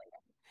 deliver later.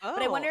 Oh,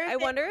 But I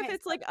wonder if if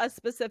it's like a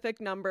specific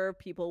number of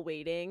people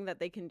waiting that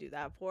they can do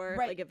that for.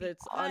 Right, Like if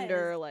it's because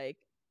under like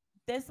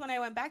this one I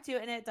went back to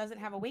and it doesn't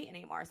have a wait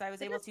anymore, so I was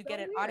That able is to so get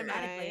it weird.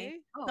 automatically. Okay.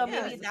 Oh, So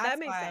yeah, maybe that that's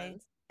makes why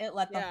sense. it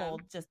let the Yeah.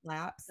 hold just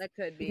lapse. That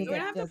could be. because We're it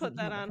gonna have to doesn't put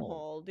that have a on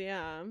hold.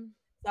 Yeah.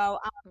 So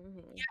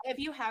Mhm. yeah, if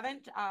you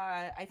haven't,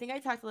 I think I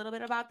talked a little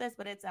bit about this,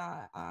 but it's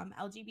a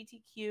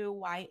LGBTQ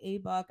YA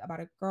book about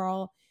a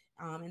girl.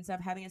 Instead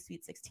of having a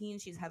sweet 16,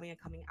 she's having a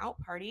coming out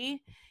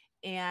party.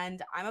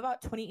 And I'm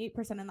about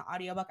 28% in the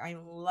audiobook.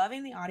 I'm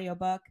loving the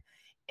audiobook.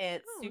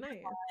 It's super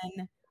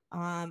fun.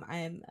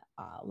 I'm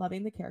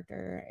loving the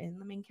character and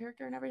the main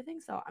character and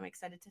everything. So I'm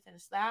excited to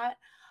finish that.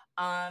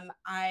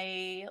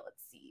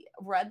 Let's see,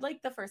 read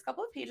like the first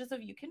couple of pages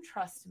of You Can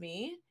Trust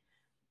Me,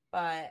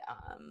 but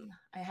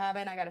I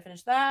haven't. I got to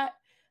finish that.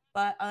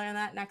 But other than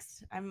that,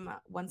 next I'm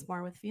Once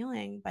More with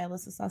Feeling by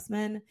Alyssa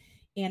Sussman.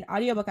 And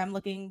audiobook, I'm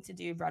looking to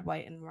do Red,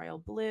 White, and Royal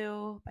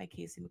Blue by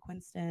Casey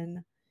McQuiston.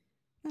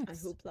 And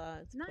Next.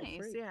 Hoopla, it's for Nice,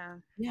 free. yeah.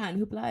 Yeah, and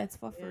Hoopla, it's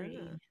for free.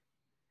 Yeah.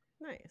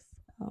 Nice.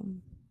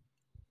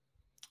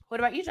 What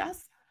about you,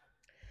 Jess?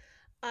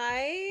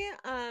 I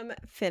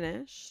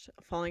finished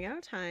Falling Out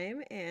of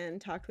Time and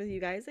talked with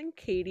you guys and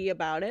Katie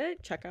about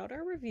it. Check out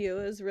our review.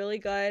 It was really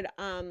good.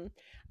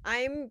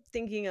 I'm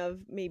thinking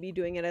of maybe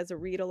doing it as a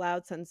read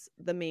aloud since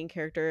the main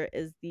character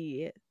is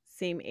the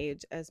same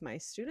age as my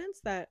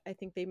students, that I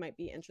think they might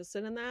be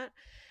interested in that.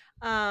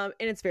 And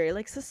it's very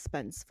like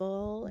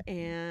suspenseful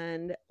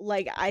and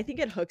like I think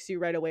it hooks you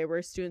right away,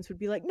 where students would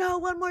be like, no,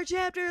 one more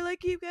chapter, like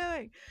keep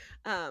going.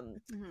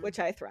 Which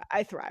I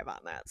thrive on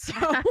that. So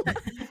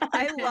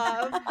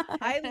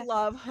I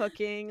love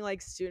hooking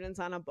like students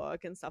on a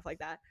book and stuff like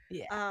that.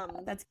 Yeah,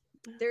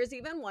 there's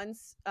even one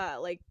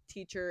like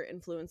teacher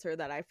influencer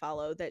that I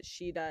follow that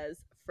she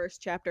does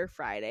first chapter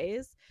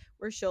Fridays,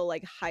 where she'll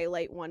like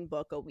highlight one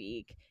book a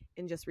week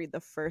and just read the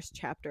first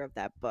chapter of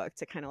that book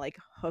to kind of like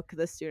hook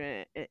the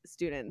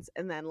students,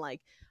 and then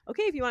like,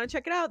 okay, if you want to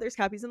check it out, there's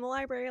copies in the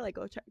library, like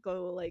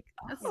go like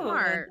that's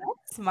smart.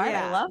 That's smart.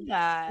 Yeah. I love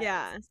that.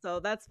 Yeah, so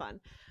that's fun.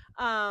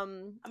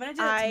 I'm gonna do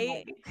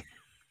that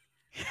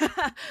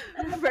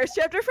tonight. First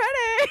chapter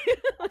Friday.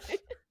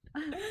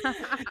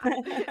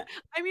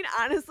 I mean,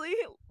 honestly,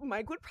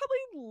 Mike would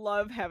probably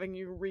love having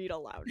you read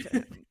aloud to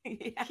him.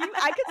 Yeah.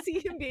 I could see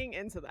him being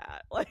into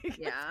that. Like,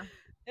 Yeah.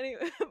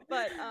 Anyway,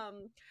 but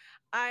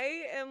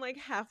I am like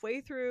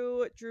halfway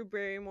through Drew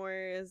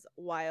Barrymore's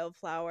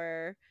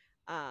Wildflower.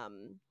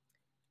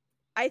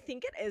 I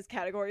think it is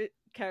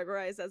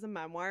categorized as a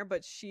memoir,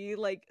 but she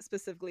like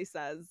specifically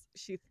says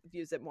she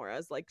views it more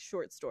as like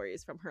short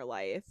stories from her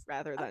life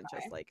rather than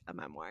just like a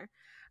memoir.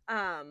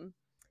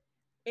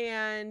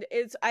 And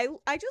it's I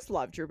just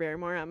love Drew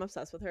Barrymore. I'm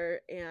obsessed with her,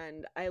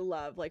 and I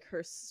love like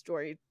her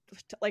story,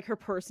 like her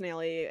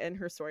personality and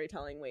her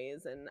storytelling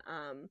ways, and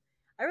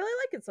I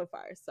really like it so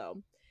far.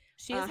 So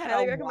she's had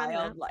highly a recommend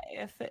wild that.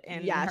 life.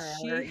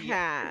 She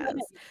has.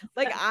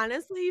 Like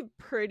honestly,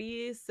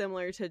 pretty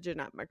similar to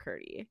Jeanette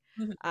McCurdy.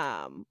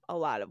 A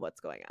lot of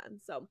what's going on.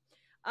 So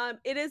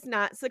it is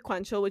not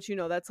sequential, which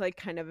that's like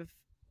kind of,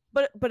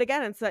 but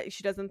again, it's that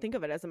she doesn't think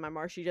of it as a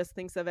memoir. She just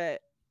thinks of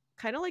it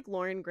kind of like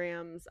Lauren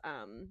Graham's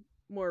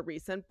more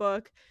recent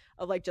book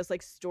of like just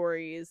like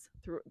stories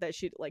through that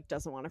she like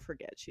doesn't want to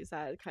forget, she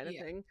said, kind of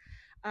thing.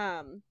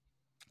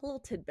 Little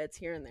tidbits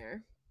here and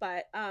there,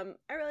 but I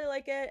really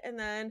like it. And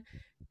then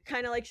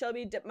kind of like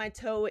Shelby, dip my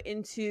toe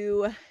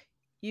into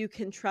You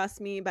Can Trust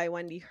Me by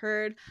Wendy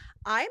Hurd.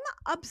 I'm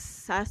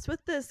obsessed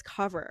with this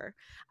cover.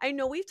 I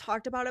know we've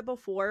talked about it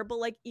before, but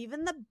like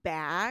even the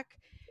back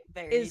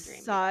is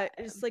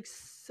it's like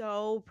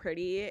so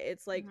pretty.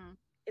 It's like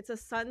it's a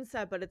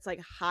sunset, but it's like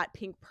hot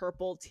pink,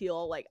 purple,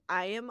 teal. Like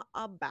I am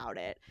about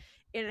it.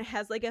 And it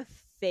has like a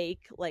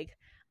fake like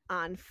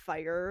on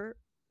fire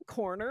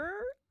corner.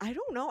 I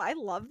don't know. I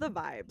love the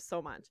vibe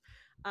so much.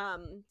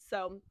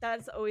 So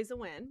that's always a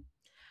win.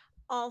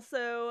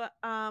 Also,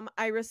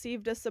 I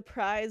received a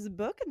surprise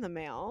book in the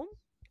mail.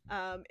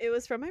 It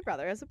was from my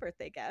brother as a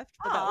birthday gift,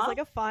 but that was like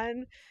a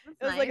fun.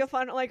 That's like a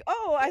fun, like,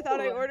 oh, I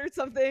thought I Ooh. ordered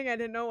something, I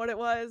didn't know what it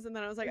was, and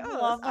then I was like,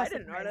 oh, I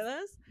didn't order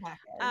this.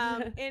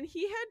 Package. And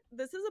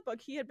this is a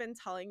book he had been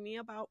telling me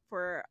about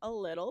for a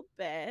little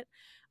bit,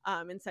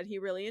 and said he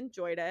really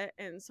enjoyed it,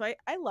 and so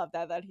I love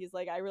that he's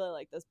like, I really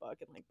like this book,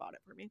 and like bought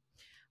it for me.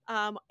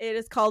 It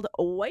is called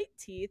White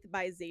Teeth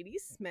by Zadie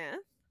Smith.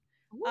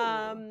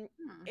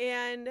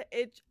 And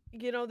it,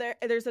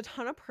 there's a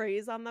ton of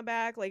praise on the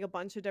back, like a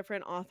bunch of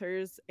different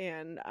authors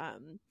and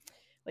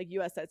like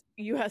USA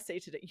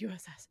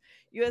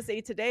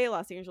Today,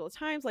 Los Angeles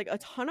Times, like a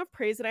ton of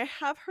praise, and I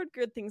have heard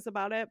good things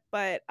about it,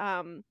 but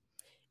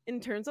in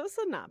terms of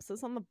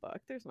synopsis on the book,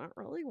 there's not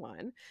really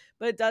one,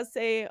 but it does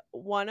say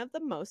one of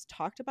the most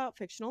talked about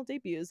fictional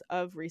debuts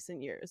of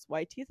recent years.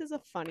 White Teeth is a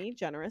funny,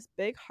 generous,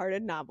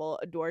 big-hearted novel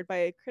adored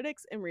by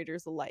critics and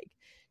readers alike,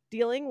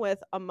 dealing with,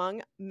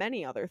 among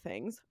many other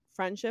things,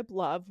 friendship,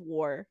 love,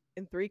 war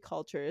in 3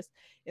 cultures,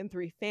 in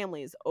 3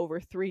 families over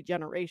 3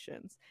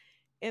 generations.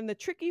 In the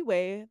tricky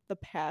way the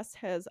past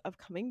has of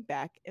coming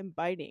back and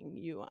biting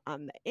you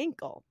on the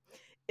ankle.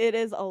 It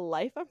is a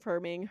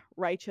life-affirming,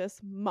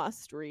 righteous,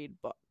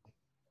 must-read book.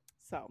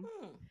 So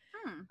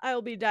I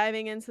will be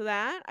diving into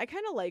that. I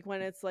kind of like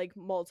when it's like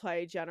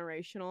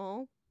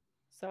multi-generational.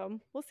 So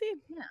we'll see.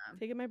 Yeah.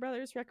 Taking my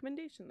brother's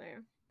recommendation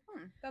there.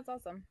 That's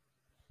awesome.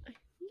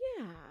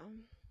 Yeah.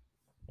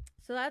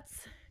 So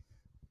that's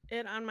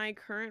it on my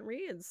current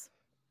reads.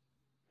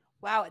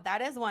 Wow,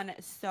 that has won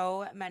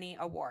so many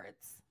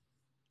awards.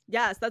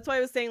 Yes, that's why I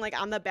was saying, like,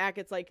 on the back,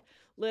 it's like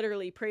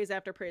literally praise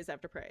after praise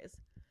after praise.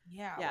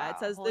 Yeah. Yeah, it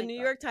says the New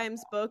York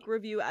Times Book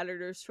Review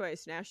Editor's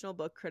Choice, National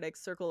Book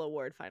Critics Circle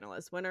Award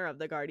finalist, winner of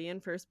the Guardian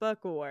First Book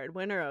Award,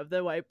 winner of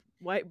the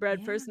White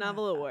Bread First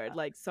Novel Award,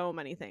 like so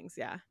many things.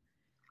 Yeah.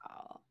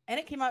 Oh. And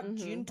it came out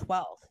June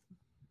 12th.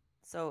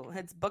 So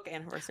its book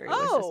anniversary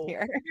was just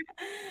here.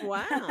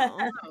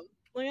 Wow.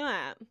 Look at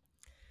that.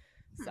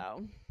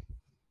 So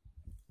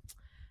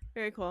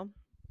very cool.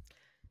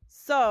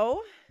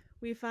 So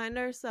we find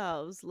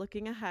ourselves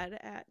looking ahead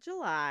at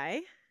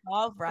July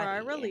for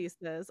our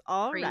releases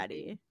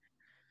already.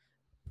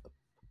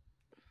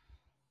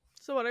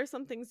 So what are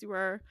some things you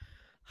are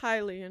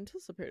highly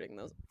anticipating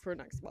those for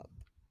next month?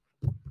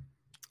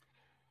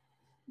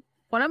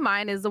 One of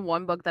mine is the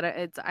one book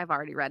that I've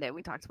already read it.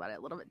 We talked about it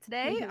a little bit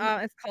today.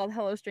 It's called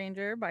Hello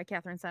Stranger by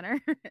Catherine Center.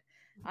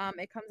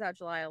 It comes out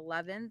July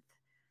 11th.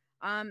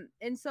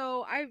 And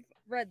so I've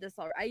read this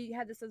already. I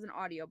had this as an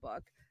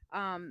audiobook.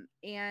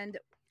 And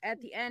at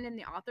the end in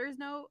the author's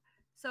note,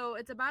 so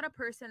it's about a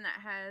person that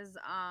has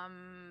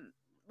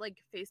like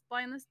face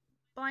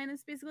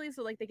blindness basically,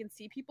 so like they can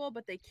see people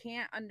but they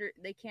can't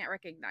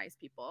recognize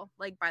people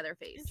like by their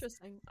face.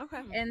 Interesting.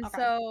 Okay. And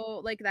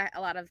so like that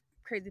a lot of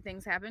crazy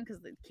things happen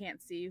because they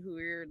can't see who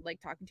you're like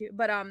talking to.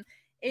 But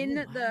in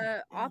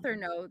the author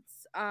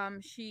notes,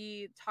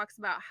 she talks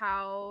about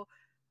how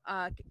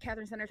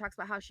Catherine Center talks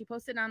about how she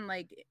posted on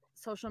like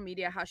social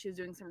media how she was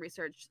doing some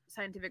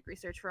scientific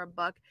research for a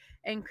book,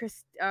 and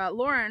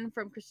Lauren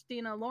from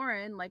Christina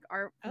Lauren, like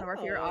one of our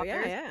favorite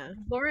authors,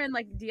 Lauren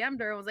like DM'd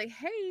her and was like,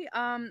 hey,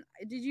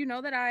 did you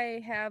know that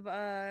I have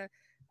a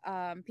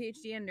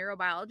PhD in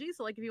neurobiology?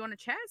 So like if you want to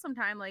chat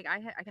sometime, like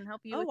I can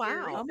help you.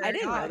 I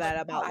didn't know that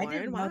about Lauren. I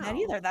didn't know that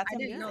either. I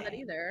didn't know that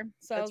either.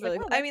 So that's really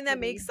cool. I mean, that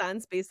makes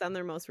sense based on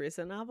their most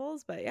recent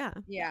novels, but yeah.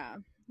 I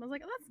was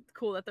like, oh, that's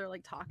cool that they're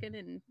like talking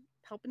and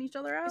helping each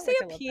other out. You say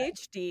a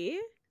PhD?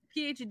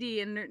 PhD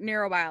in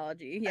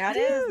neurobiology. Yeah,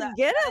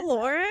 get it,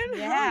 Lauren.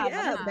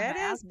 Yeah, that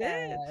is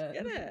bitch.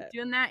 Get it.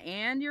 Doing that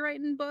and you're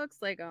writing books.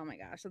 Like, oh my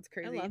gosh, that's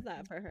crazy. I love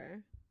that for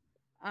her.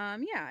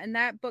 Yeah, and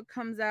that book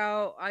comes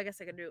out. I guess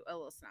I could do a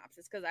little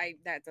synopsis because I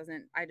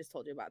just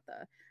told you about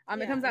the.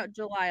 It comes out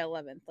July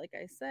 11th. Like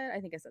I said, I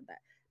think I said that.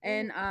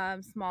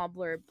 And small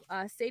blurb.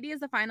 Sadie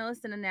is a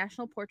finalist in a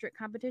national portrait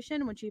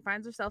competition when she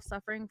finds herself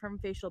suffering from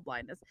facial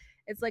blindness.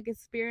 It's like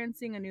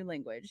experiencing a new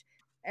language.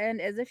 And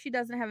as if she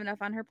doesn't have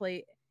enough on her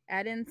plate,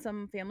 add in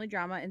some family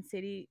drama and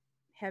Sadie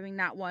having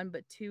not one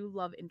but 2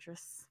 love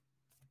interests.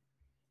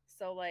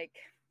 So like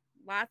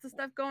lots of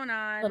stuff going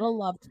on. Little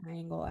love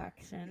triangle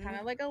action. Kind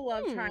of like a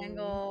love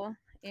triangle.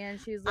 And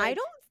she's like, I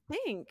don't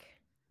think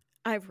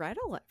I've read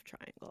a love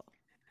triangle.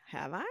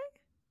 Have I?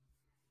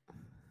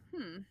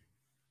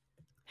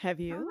 Have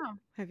you?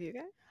 Have you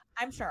guys?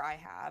 I'm sure I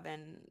have,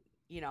 and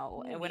you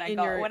know, when I In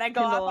go your up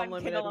Kindle on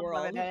Unlimited Kindle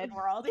world. Unlimited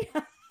World,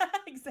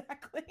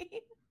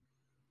 exactly.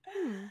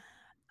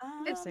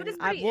 It's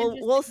pretty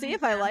we'll see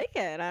if I like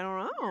it. I don't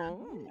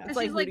know. It's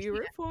like, who do you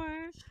root for?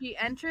 She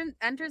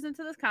enters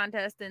into this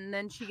contest, and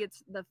then she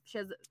has the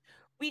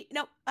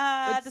Summer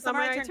Summer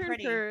I Turned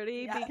Turned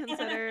Pretty. Be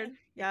considered.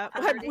 Yeah,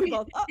 We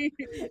both.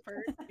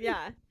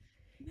 Yeah.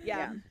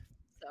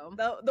 So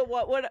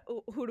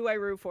who do I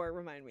root for?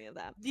 Remind me of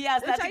that.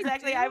 Yes, that's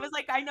exactly. I was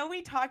like, I know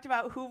we talked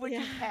about who would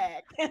you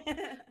pick.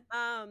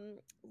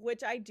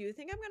 Which I do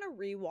think I'm gonna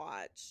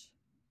rewatch.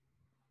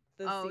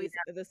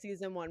 The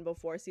season 1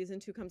 before season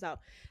 2 comes out.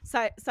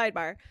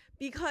 Sidebar,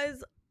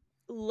 because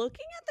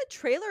looking at the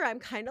trailer, I'm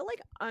kind of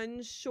like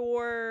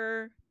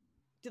unsure.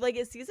 Like,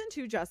 is season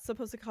 2 just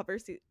supposed to cover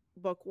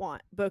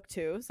book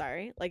 2?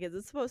 Sorry, like, is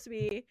it supposed to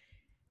be?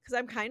 Because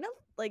I'm kind of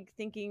like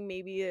thinking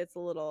maybe it's a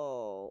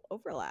little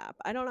overlap.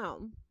 I don't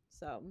know.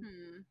 So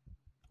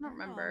I don't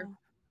remember.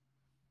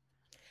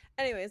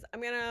 Anyways,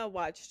 I'm gonna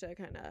watch to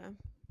kind of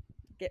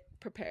get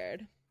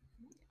prepared.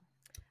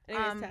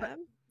 Anyways, Tab?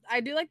 I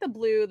do like the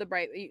blue, the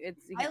bright.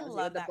 I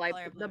love the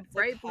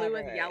bright blue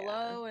with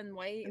yellow and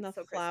white and the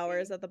so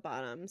flowers crispy. at the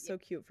bottom. So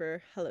cute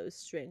for Hello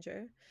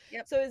Stranger.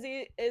 Yep. So is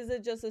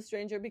it just a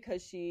stranger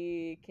because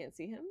she can't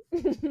see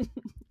him?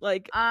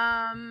 Like,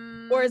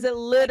 or is it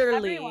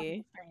literally everyone's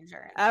a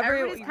stranger?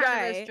 Everybody's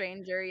kind of a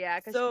stranger, yeah,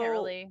 because she can't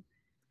really.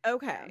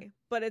 Okay,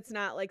 but it's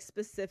not like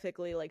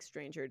specifically like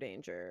stranger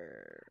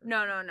danger.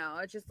 No.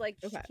 It's just like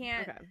she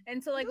can't. Okay.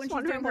 And so like when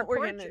she's doing her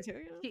portrait,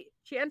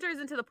 she enters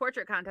into the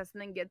portrait contest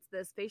and then gets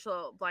this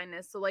facial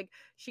blindness. So like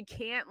she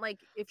can't,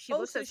 like, if she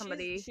looks at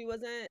somebody, she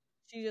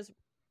just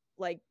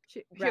like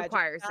She register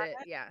acquires that? it.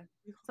 Yeah.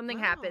 Something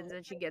happens Wow,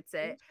 and she gets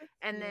it.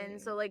 And then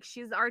so interesting. like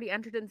she's already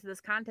entered into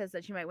this contest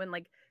that she might win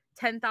like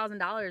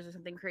 $10,000 or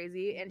something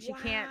crazy, and she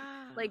can't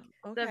like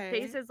Wow, the okay.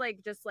 face is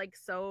like just like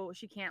so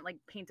she can't like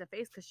paint a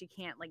face because she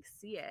can't like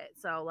see it.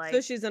 So like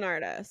So she's an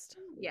artist.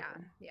 yeah.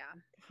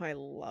 Oh, I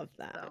love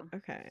that. So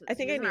Okay. so I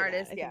think she's I an knew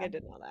artist. that. I think I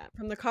did know that.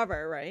 From the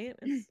cover, right?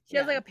 She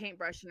has like a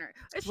paintbrush in her.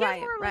 She has Right,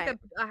 more of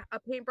like a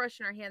paintbrush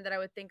in her hand that I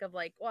would think of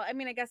like. Well, I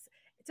mean, I guess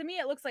to me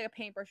it looks like a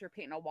paintbrush you're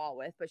painting a wall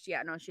with, but she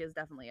is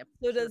definitely a,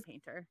 So she's a does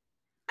painter.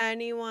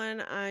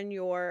 anyone on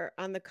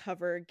the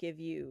cover give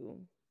you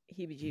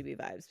heebie-jeebie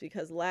vibes?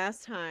 Because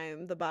last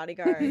time the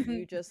bodyguard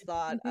you just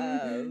thought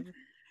of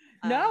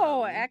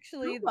No, um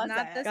actually, who was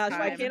not it? this gosh, time.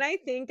 why can't I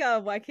think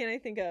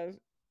of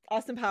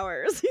Austin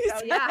Powers?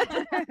 Oh yeah.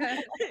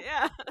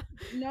 Yeah.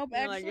 Nope, You're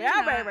actually like,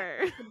 yeah, not,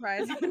 baby.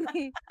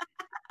 surprisingly.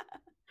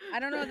 I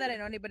don't know that I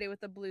know anybody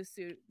with a blue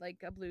suit, like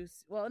a blue.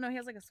 Well, no, he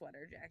has like a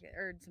sweater jacket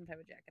or some type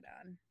of jacket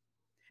on.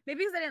 Maybe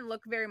because I didn't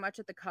look very much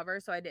at the cover,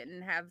 so I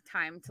didn't have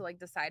time to like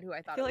decide who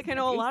I thought. I feel it like was I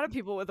gonna know a be. lot of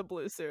people with a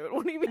blue suit.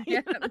 What do you mean?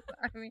 Yeah,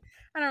 I mean,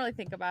 I don't really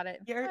think about it.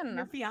 I don't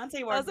know. Your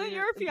fiance wore Doesn't blue-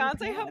 your blue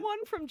fiance have pants.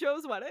 one from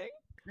Joe's wedding?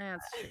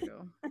 That's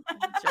true.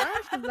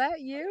 Josh, is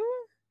that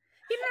you?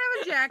 He didn't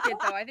have a jacket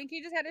though. I think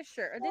he just had a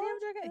shirt. Or did he have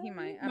a jacket? He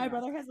might. I My don't know.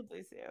 brother has a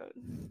blue suit.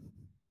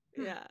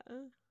 Yeah.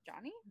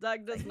 Johnny.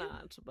 Doug does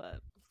not, but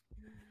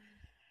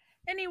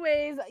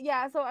Anyways,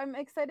 yeah. So I'm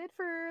excited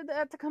for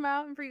that to come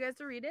out and for you guys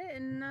to read it.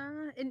 And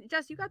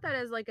Jess, you got that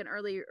as like an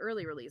early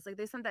release. Like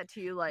they sent that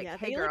to you. Like, yeah,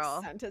 hey they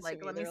girl, sent it like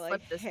to me. let me They're slip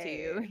like, this to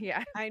you. "Hey,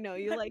 Yeah. I know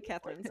you like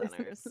Catherine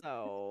Center,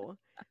 so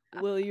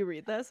will you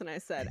read this?" And I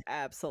said,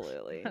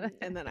 absolutely.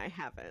 And then I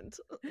haven't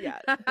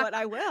yet, but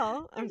I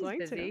will. I'm just going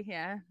busy. to.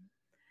 Yeah.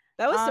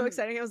 That was so Um,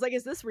 exciting. I was like,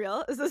 is this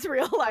real? Is this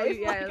real Oh, life?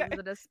 yeah, Like, was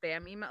it a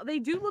spam email? They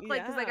do look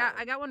like because Yeah.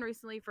 I got one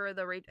recently for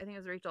the I think it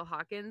was Rachel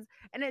Hawkins,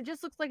 and it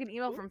just looks like an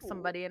email from Ooh.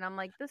 somebody, and I'm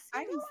like, this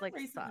I got seems one like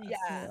recently, sus.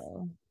 Yes.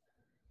 too.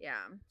 Yeah.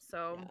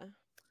 So, Yeah.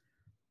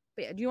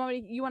 but yeah, do you want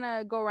me? You want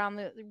to go around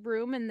the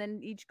room and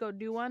then each go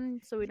do one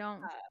so we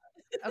don't?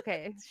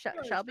 Okay, Sure,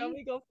 Shelby.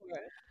 Shelby, go for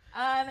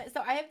it.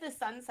 So I have The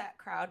Sunset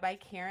Crowd by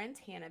Karen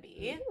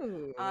Tanabe.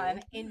 Ooh.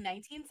 In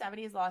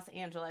 1970s Los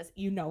Angeles,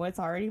 you know it's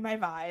already my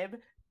vibe.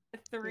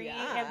 Three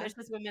Yeah.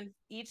 ambitious women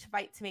each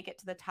fight to make it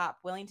to the top,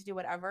 willing to do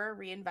whatever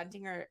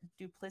reinventing or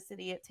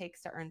duplicity it takes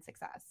to earn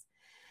success.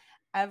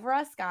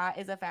 Evra Scott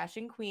is a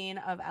fashion queen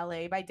of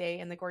LA by day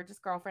and the gorgeous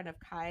girlfriend of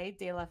Kai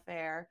De La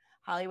Fere,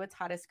 Hollywood's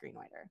hottest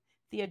screenwriter.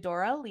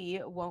 Theodora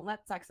Lee won't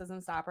let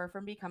sexism stop her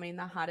from becoming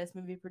the hottest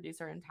movie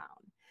producer in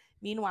town.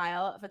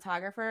 Meanwhile,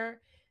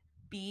 photographer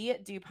B.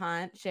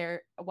 DuPont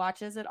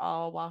watches it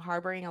all while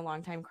harboring a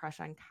longtime crush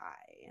on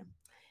Kai.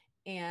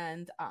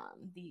 And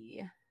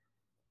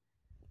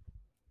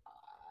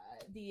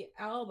the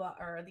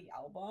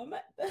album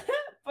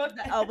book,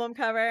 The album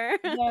cover.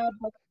 the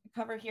book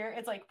cover here,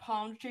 it's like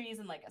palm trees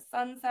and like a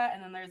sunset,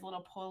 and then there's a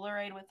little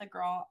Polaroid with a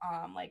girl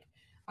like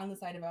on the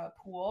side of a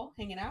pool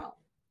hanging out.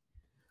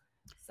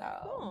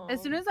 So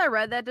As soon as I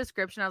read that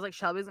description, I was like,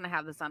 Shelby's gonna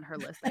have this on her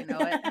list. I know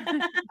it.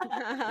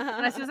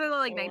 And as soon as I saw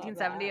like I love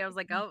 1970, that. I was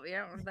like, oh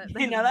yeah,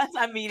 you know that's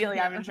immediately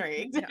I'm Yeah.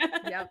 intrigued.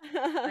 Yep.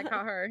 I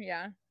caught her.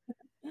 Yeah,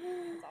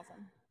 that's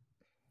awesome.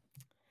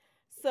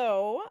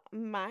 So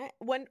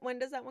when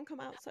does that one come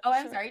out? Oh,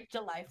 I'm sorry,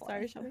 July 4th.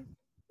 Sorry, Shelby.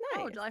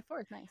 Nice. Oh, July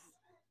 4th, nice.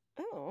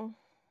 Oh,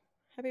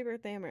 happy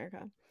birthday,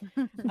 America.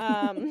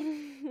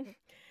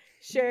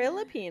 Sherry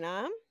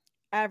Lapina,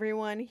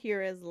 Everyone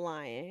Here Is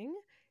Lying,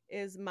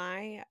 is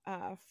my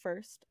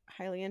first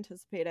highly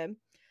anticipated.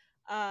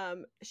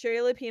 Sherry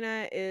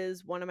Lapina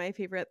is one of my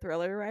favorite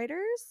thriller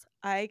writers.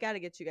 I got to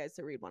get you guys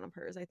to read one of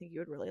hers. I think you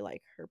would really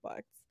like her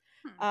books.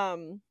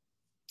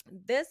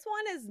 This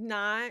one is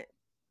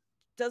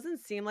doesn't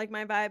seem like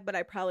my vibe, but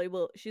I probably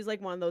will. She's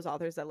like one of those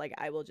authors that like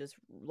I will just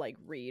like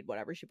read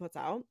whatever she puts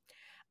out.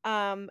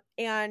 And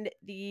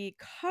the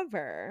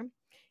cover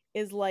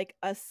is like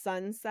a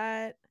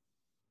sunset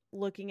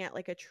looking at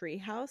like a tree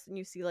house, and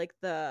you see like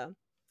the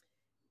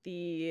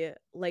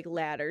like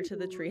ladder to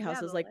the tree house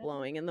yeah, is the like ladder.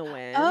 blowing in the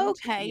wind.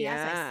 Okay, Yeah.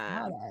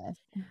 yes,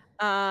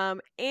 I saw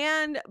it.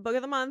 And Book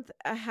of the Month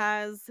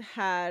has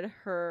had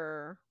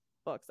her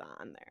books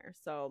on there,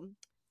 so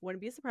wouldn't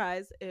be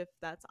surprised if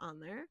that's on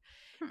there.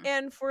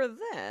 And for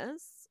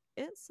this,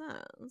 it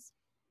says,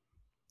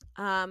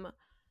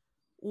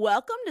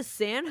 welcome to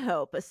San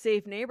Hope, a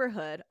safe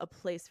neighborhood, a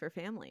place for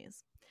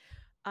families.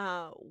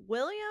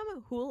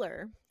 William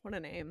Hooler, what a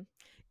name,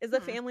 is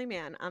a family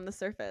man on the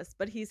surface,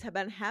 but he's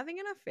been having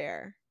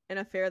an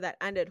affair that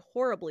ended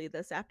horribly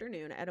this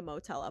afternoon at a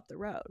motel up the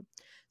road.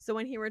 So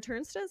when he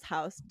returns to his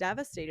house,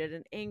 devastated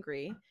and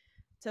angry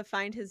to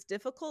find his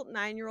difficult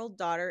 9-year-old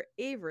daughter,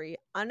 Avery,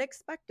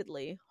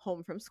 unexpectedly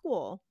home from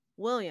school,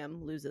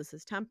 William loses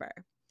his temper.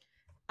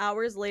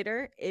 Hours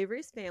later,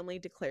 Avery's family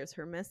declares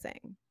her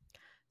missing.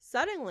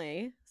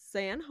 Suddenly,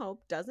 San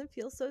Hope doesn't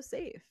feel so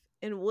safe,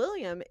 and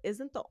William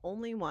isn't the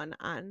only one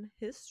on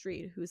his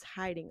street who's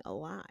hiding a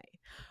lie.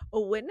 A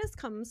witness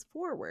comes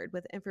forward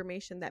with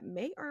information that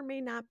may or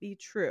may not be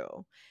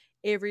true,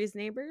 Avery's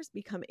neighbors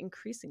become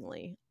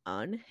increasingly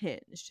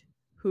unhinged.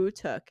 Who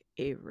took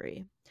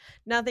Avery?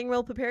 Nothing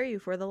will prepare you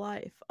for the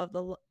life of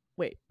the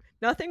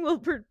nothing will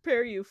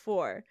prepare you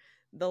for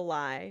the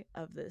lie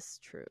of this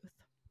truth.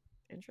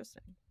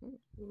 Interesting.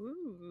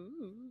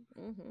 Ooh.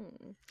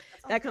 Mhm.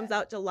 That comes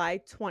out July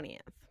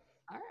 20th.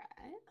 All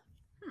right.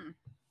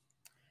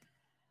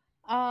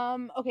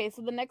 Okay,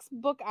 so the next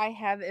book I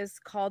have is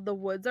called The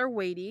Woods Are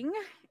Waiting,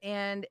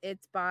 and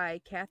it's by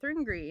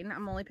Catherine Green.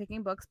 I'm only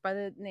picking books by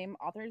the name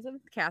authors of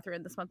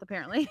Catherine this month,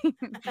 apparently.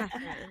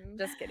 Catherine.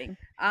 Just kidding.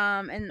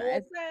 And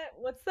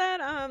What's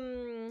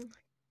that?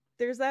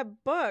 There's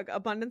that book,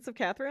 Abundance of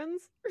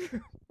Catherines,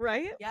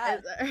 right?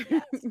 Yes. Is-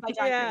 Yes. By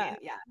John Yeah. Green.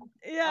 Yeah.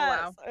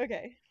 Yes.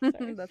 Okay.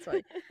 Sorry. That's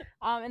funny.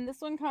 And this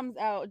one comes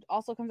out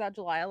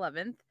July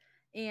 11th,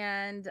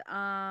 and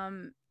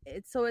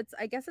it's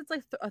I guess it's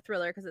like a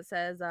thriller because it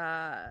says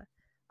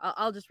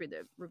I'll just read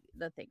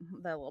the thing,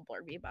 the little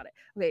blurby about it.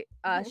 Okay,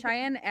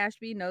 Cheyenne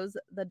Ashby knows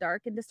the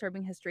dark and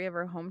disturbing history of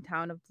her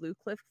hometown of Blue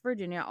Cliff,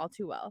 Virginia, all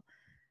too well.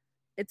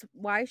 It's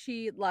why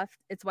she left.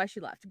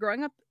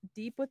 Growing up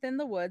deep within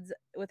the woods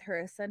with her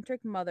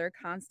eccentric mother,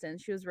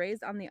 Constance, she was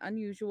raised on the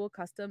unusual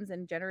customs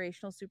and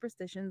generational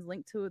superstitions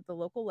linked to the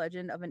local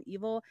legend of an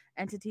evil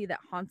entity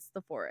that haunts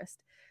the forest.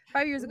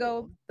 5 years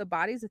ago, the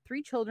bodies of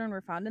 3 children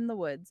were found in the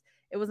woods.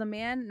 It was a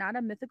man, not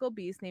a mythical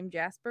beast, named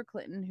Jasper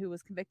Clinton, who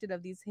was convicted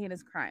of these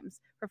heinous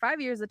crimes. For 5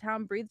 years, the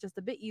town breathed just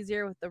a bit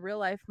easier with the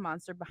real-life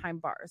monster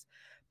behind bars.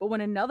 But when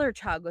another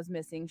child goes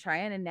missing,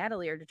 Cheyenne and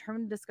Natalie are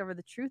determined to discover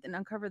the truth and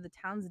uncover the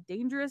town's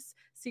dangerous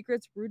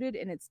secrets rooted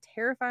in its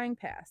terrifying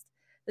past.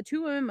 The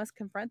 2 women must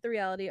confront the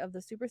reality of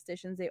the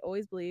superstitions they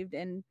always believed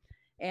in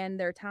and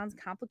their town's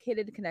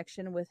complicated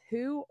connection with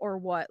who or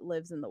what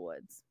lives in the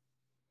woods.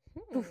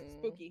 Oof,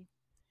 spooky.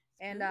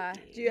 And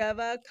do you have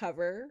a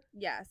cover?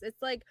 yes,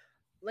 it's like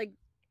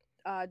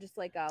just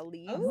like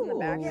leaves in the Oh,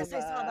 back. yes, of, I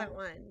saw that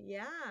one.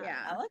 Yeah.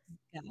 That looks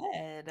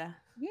good.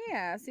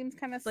 Yeah, seems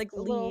kind of It's like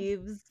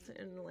leaves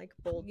and like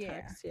bold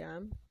text. Yeah.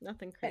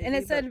 Nothing crazy. And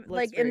it said but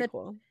like looks very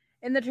cool.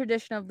 in the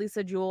tradition of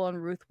Lisa Jewell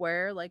and Ruth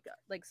Ware, like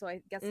so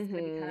I guess it's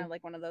gonna be kind Mhm. of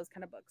like one of those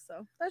kind of books.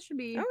 So that should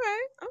be Okay.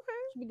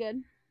 should be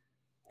good.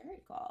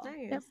 Very cool.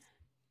 Nice. Yep.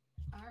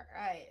 All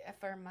right.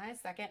 For my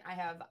second, I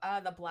have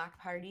The Black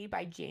Party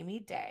by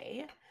Jamie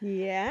Day.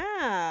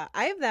 Yeah.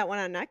 I have that one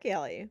on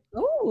NetGalley.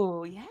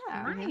 Oh, yeah.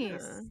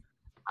 Nice.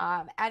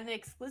 At an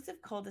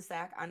exclusive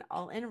cul-de-sac on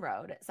Alton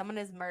Road, someone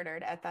is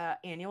murdered at the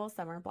annual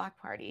summer block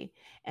party.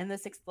 In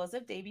this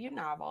explosive debut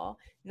novel,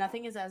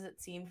 nothing is as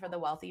it seemed for the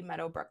wealthy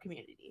Meadowbrook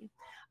community.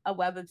 A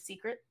web of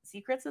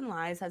secrets and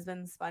lies has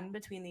been spun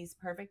between these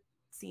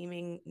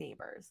perfect-seeming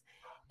neighbors,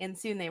 and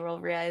soon they will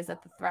realize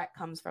that the threat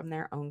comes from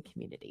their own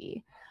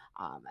community.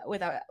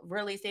 With a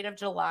release date of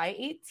July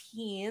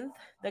 18th,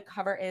 the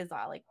cover is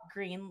like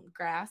green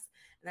grass.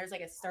 And there's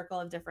like a circle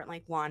of different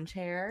like lawn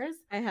chairs.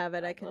 I have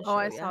it. I can show Oh,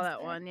 I you. saw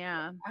that one.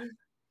 Yeah.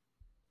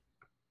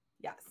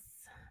 Yes.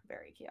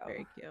 Very cute.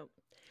 Very cute.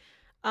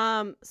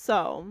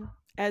 So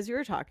as you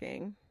were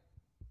talking,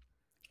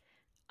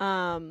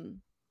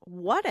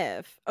 what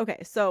if,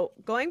 okay, so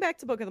going back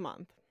to book of the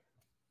month,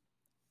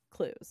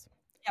 clues.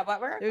 Yeah, what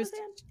were There's,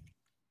 clues, Ange?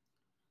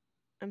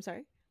 I'm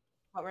sorry.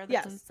 What were the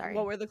Yes. clues? Sorry.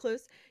 What were the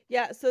clues?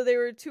 Yeah. So there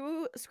were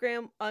 2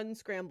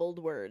 unscrambled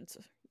words,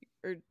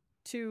 or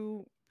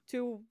two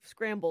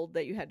scrambled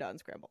that you had to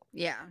unscramble.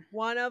 Yeah.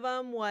 One of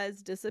them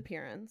was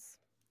disappearance,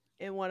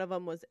 and one of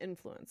them was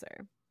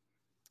influencer.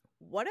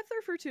 What if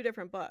they're for 2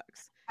 different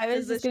books? I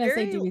was just gonna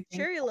say, do you think?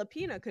 Cherry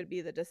Lapina could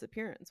be the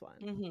disappearance one,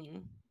 Mm-hmm.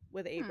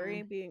 with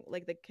Avery being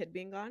like the kid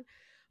being gone,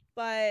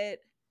 but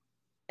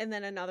and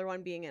then another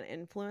one being an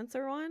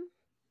influencer one.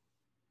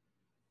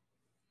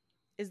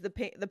 Is the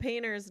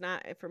painter is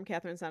not from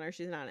Catherine Center?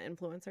 She's not an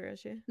influencer, is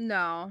she?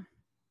 No.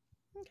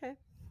 Okay.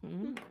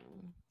 Mm-hmm.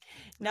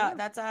 No,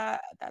 that's a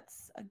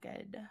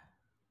good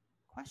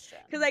question.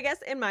 Because I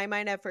guess in my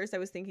mind at first I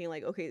was thinking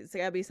like, okay, it's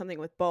gotta be something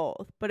with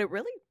both, but it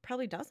really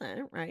probably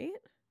doesn't, right?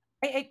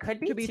 It could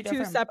be, 2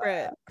 different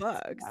separate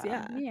books.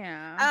 Yeah.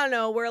 Yeah. I don't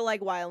know. We're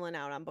like wiling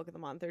out on book of the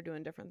month. They're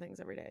doing different things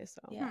every day. So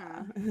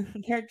Yeah.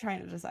 They're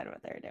trying to decide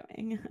what they're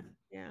doing.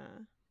 yeah.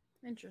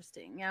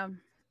 Interesting. Yeah.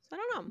 So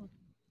I don't know.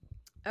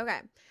 Okay.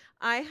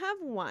 I have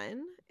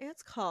one.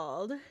 It's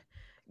called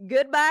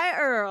Goodbye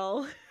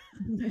Earl.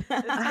 It's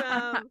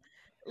from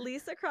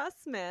Lisa Cross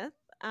Smith.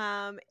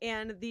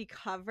 And the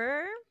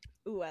cover,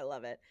 ooh, I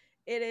love it.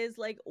 It is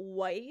like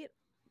white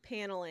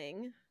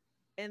paneling,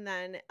 and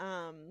then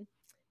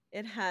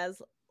it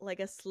has like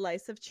a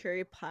slice of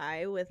cherry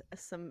pie with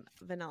some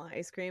vanilla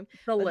ice cream.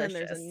 Delicious. But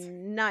then there's a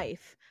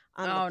knife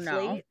on the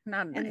plate.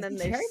 Not nice. And then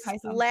Cherry there's pie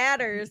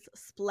sounds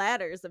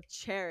splatters of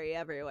cherry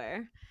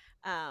everywhere.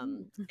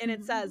 And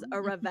it says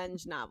a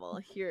revenge novel.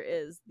 Here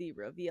is the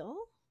reveal.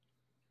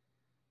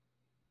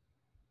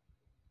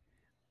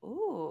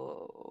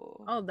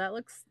 Ooh. Oh, that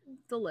looks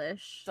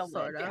delish.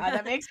 Sort of. Yeah,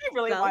 that makes me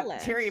really want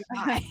Delish. cherry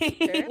pie.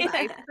 Cherry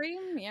ice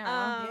cream.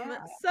 Yeah. Yeah.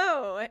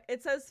 So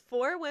it says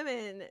 4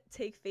 women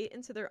take fate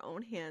into their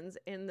own hands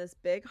in this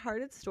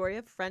big-hearted story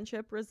of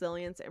friendship,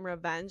 resilience, and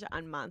revenge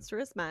on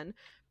monstrous men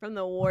from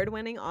the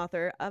award-winning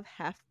author of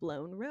Half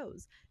Blown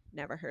Rose.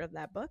 Never heard of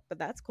that book, but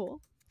that's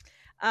cool.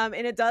 And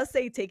it does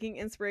say taking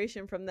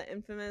inspiration from the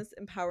infamous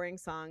empowering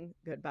song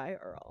 "Goodbye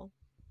Earl,"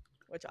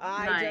 which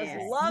I just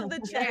Nice. love the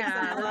chicks.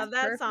 Yeah, I love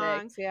that that's song.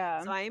 perfect,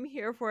 yeah. So I am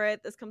here for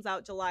it. This comes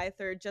out July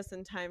 3rd, just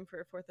in time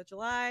for 4th of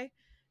July.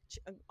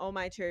 Oh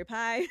my cherry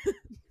pie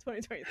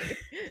 2023.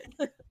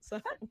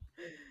 So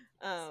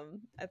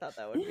I thought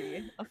that would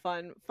be a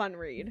fun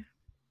read.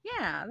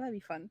 Yeah, that'd be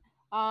fun.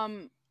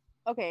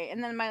 Okay,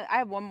 and then I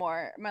have one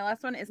more. My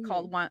last one is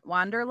called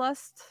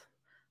Wanderlust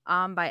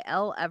by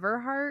Elle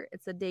Everhart.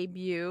 It's a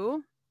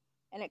debut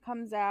and it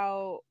comes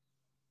out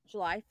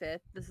July 5th.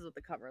 This is what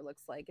the cover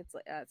looks like. It's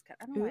like it's kind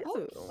of, I don't know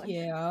why it's so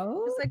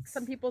Cute. just like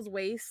some people's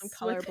waists, Some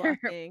color with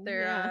blocking,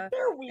 yeah. with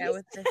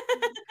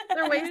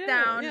their waist Yeah,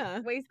 down, yeah.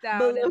 waist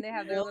down, and they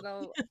have their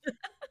little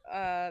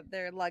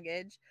their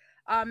luggage.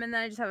 And then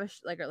I just have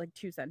like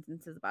 2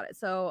 sentences about it.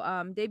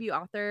 So debut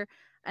author,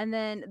 and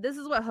then this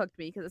is what hooked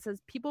me because it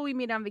says people we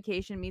meet on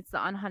vacation meets the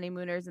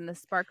unhoneymooners in the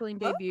sparkling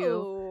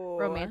debut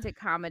romantic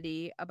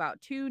comedy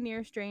about 2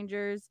 near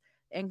strangers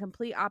and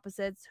complete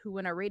opposites who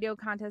win a radio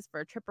contest for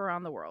a trip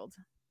around the world.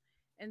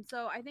 And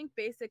so I think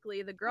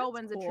basically the girl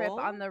That's wins a trip cool.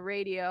 on the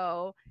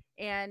radio,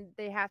 and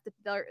they have to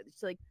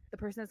it's like the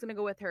person that's going to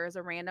go with her is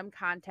a random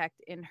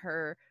contact in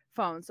her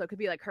phone. So it could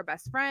be like her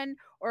best friend,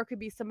 or it could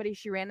be somebody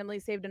she randomly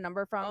saved a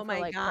number from Oh for my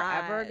like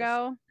forever gosh.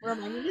 ago.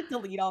 Remind me to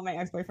delete all my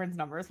ex-boyfriend's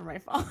numbers from my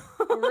phone.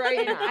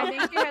 Right And I now.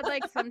 think she had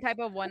like some type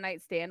of one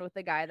night stand with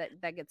the guy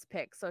that gets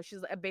picked. So she's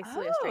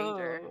basically a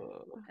stranger,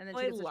 Oh. and then Oh,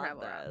 she I gets to love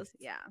travel around. this.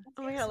 Yeah,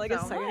 Oh my god, like a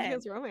So second fun.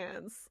 chance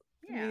romance.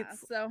 yeah.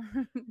 Meets So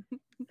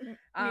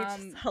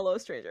Hello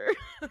Stranger.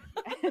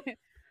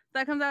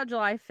 that comes out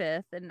July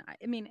 5th, and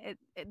I mean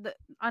the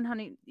on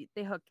Honey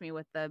they hooked me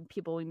with the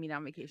people we meet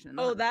on vacation.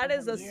 Oh, that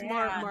is a Yeah,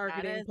 smart that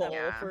marketing is a- poll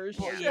yeah. for Yeah,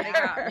 sure. they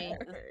got me.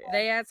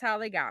 That's how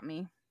they got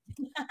me.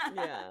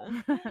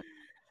 Yeah.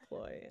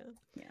 Boy,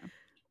 yeah.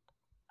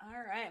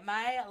 All right.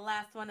 My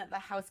last one, The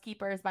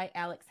Housekeeper, is by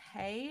Alex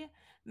Hay.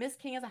 Miss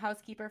King is a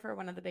housekeeper for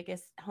one of the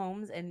biggest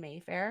homes in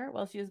Mayfair.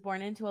 While she was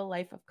born into a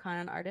life of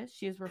con artist,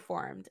 she is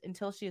reformed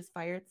until she is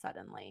fired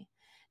suddenly.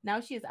 Now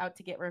she is out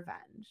to get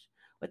revenge.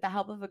 With the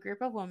help of a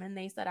group of women,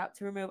 they set out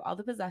to remove all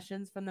the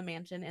possessions from the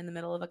mansion in the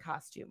middle of a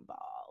costume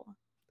ball.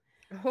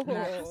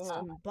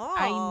 Oh, ball.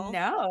 I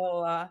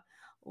know.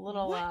 A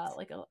little What?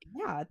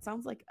 yeah, it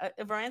sounds like it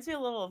reminds me a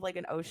little of like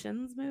an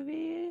Ocean's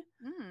movie.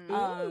 Mm.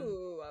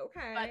 Ooh,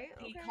 okay. But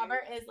the cover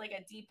is like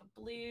a deep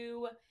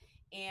blue,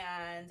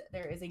 and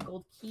there is a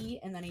gold key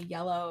and then a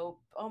yellow.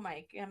 Oh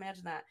my,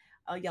 imagine that,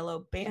 a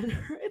yellow banner.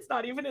 It's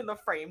not even in the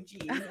frame.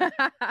 Jeez. I've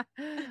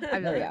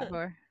done There you that go.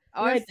 before.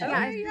 Right yeah, there.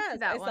 I did see yes,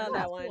 that I one. saw that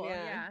That's one. cool,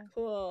 Yeah.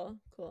 Cool.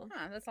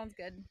 Huh, that sounds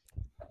good.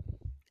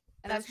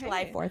 And that's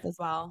July Okay. 4th as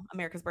well,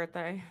 America's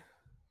birthday.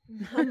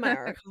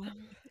 America.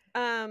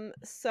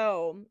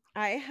 So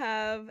I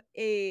have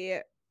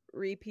a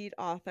repeat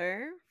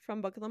author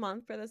from Book of the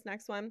Month for this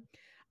next one.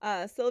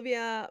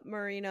 Sylvia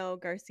Moreno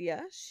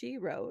Garcia. She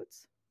wrote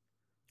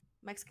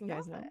Mexican You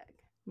guys know? Gothic.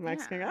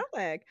 Mexican Yeah.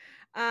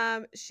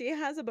 Gothic. She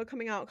has a book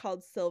coming out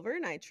called Silver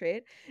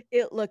Nitrate.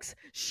 It looks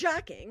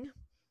shocking.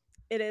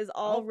 It is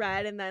all Oh.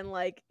 red, and then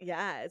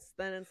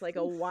it's like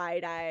a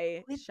wide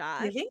eye It's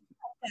shot. giving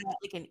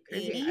like an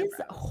Crazy 80s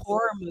eyebrows.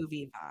 horror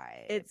movie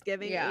vibe. It's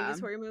giving Yeah. 80s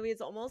horror movie.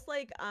 It's almost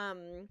like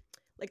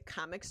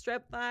comic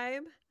strip vibe.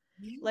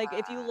 Like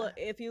if you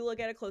look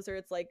at it closer,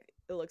 it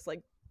looks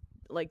like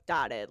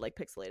dotted, like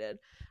pixelated.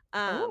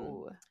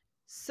 Oh.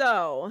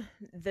 So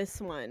this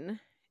one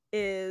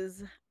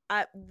is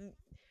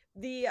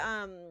the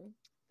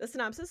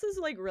synopsis is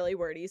like really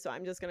wordy, so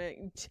I'm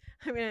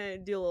gonna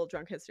do a little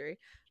drunk history.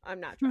 I'm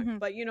not drunk,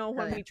 but you know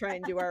when Okay. we try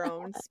and do our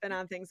own spin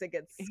on things, it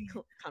gets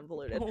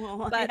convoluted.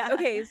 Well, But yeah.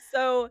 okay,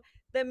 so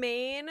the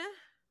main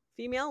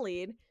female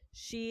lead,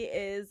 she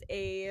is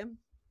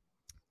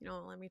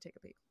let me take a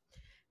peek.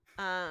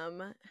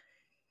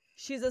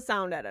 She's a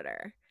sound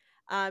editor.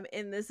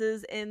 And this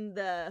is in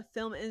the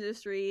film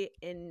industry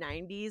in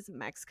 90s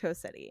Mexico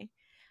City.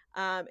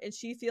 And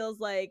she feels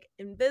like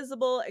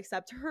invisible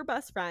except to her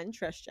best friend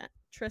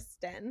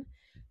Tristan,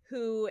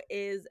 who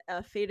is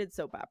a faded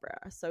soap opera,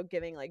 so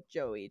giving like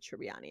Joey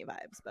Tribbiani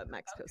vibes, but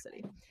Mexico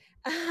City.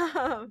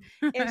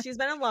 And she's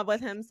been in love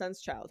with him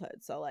since childhood,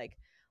 so like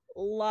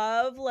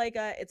love like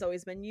a it's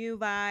always been you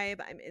vibe.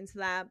 I'm into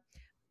that.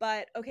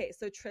 But okay,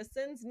 so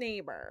Tristan's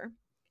neighbor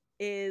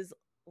is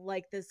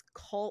like this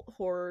cult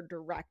horror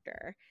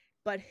director,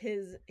 but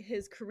his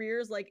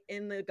career's like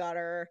in the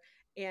gutter,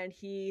 and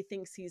he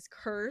thinks he's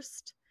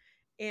cursed,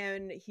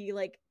 and he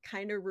like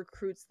kind of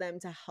recruits them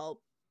to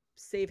help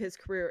save his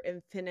career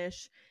and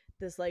finish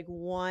this like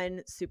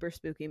one super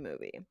spooky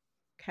movie.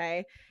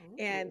 Okay.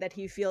 And that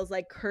he feels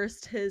like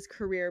cursed his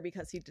career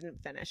because he didn't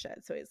finish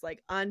it. So it's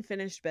like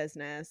unfinished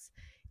business.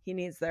 he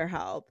needs their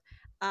help.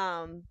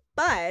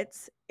 But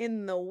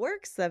in the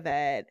works of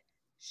it,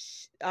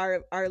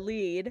 our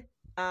lead,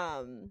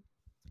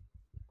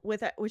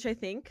 which I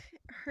think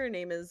her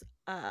name is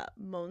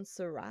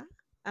Montserrat.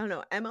 I don't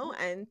know,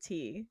 Montserrat.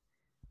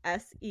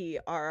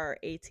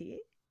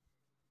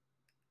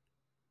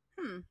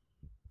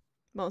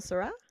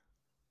 Montserrat?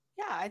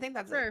 Yeah, I think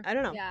that's Sure. it. I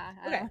don't know. Yeah.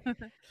 Okay.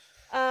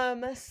 I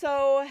don't-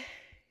 So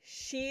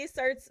she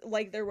starts,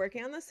 like, they're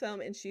working on this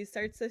film, and she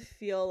starts to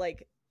feel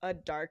like a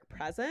dark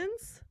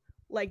presence,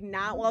 like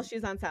not while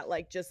she's on set,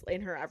 like just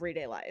in her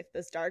everyday life,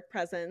 this dark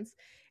presence.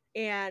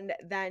 And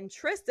then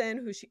Tristan,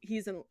 who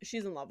she's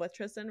in love with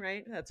Tristan,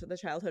 right? That's the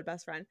childhood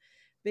best friend,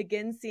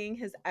 begins seeing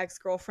his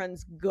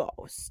ex-girlfriend's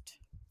ghost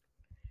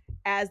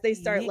as they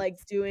start like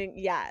doing Oh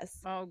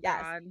yes.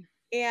 God.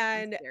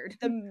 And scared.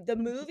 the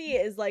movie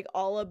is like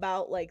all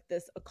about like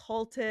this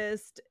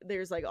occultist.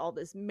 There's like all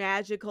this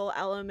magical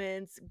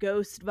elements,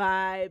 ghost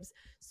vibes.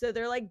 So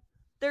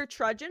they're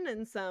trudging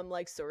in some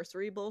like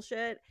sorcery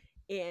bullshit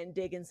and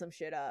digging some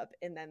shit up,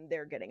 and then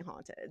they're getting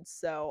haunted.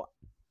 So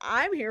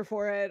I'm here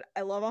for it.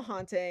 I love a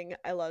haunting.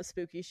 I love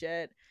spooky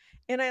shit.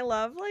 And I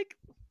love like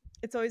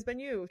it's always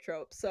been you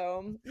trope.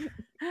 So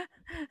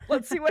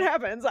let's see what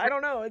happens. I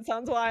don't know. It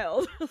sounds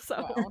wild. So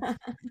Wow.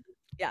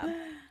 yeah.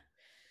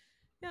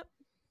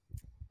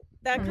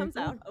 That Very comes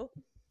cool. out. Oh,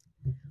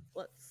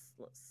 let's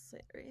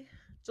see.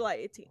 July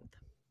 18th.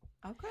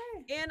 Okay.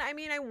 And I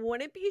mean, I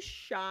wouldn't be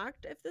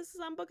shocked if this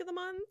is on Book of the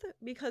Month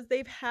because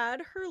they've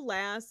had her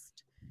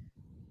last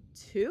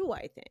 2,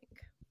 I think.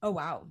 Oh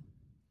wow.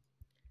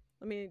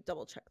 Let me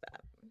double check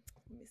that.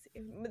 Let me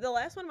see. The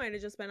last one might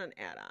have just been an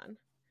add-on.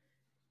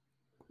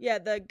 Yeah,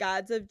 the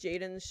Gods of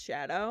Jaden's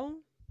Shadow.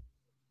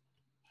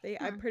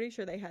 I'm pretty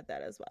sure they had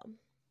that as well.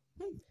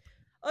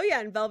 Oh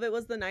yeah, and Velvet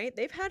Was the Night.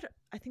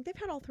 I think they've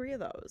had all 3 of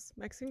those.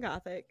 Mexican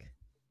Gothic.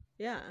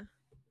 Yeah.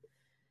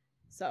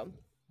 So,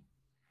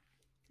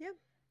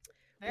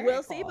 yeah.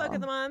 We'll see Book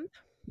of the Month.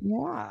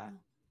 Yeah.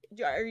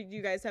 Do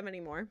you guys have any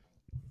more?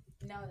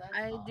 No, that's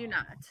I do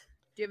not.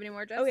 Do you have any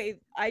more, Jess? Okay,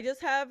 I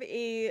just have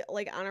a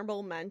like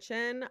honorable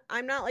mention.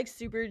 I'm not like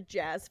super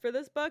jazzed for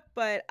this book,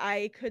 but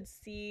I could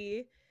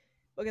see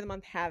Book of the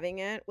Month having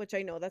it, which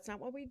I know that's not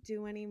what we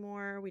do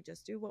anymore. We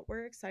just do what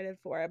we're excited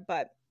for.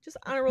 But just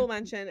honorable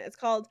mention. It's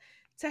called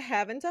To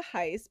Have and to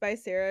Heist by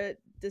Sarah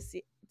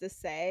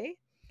Desai,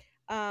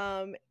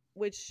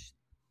 which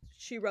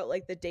she wrote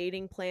like the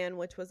dating plan,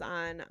 which was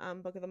on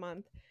Book of the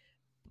Month.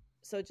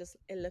 So it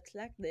looks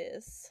like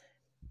this.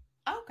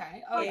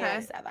 Okay. Oh Okay. yeah. I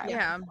said that.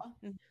 Yeah.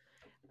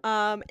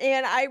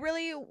 And I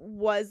really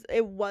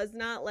it was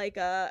not like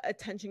a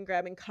attention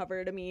grabbing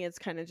cover to me. It's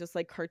kind of just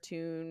like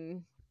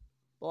cartoon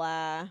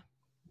blah.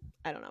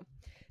 I don't know.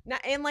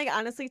 And like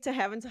honestly, To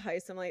Have and to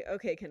Heist, I'm like,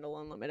 okay,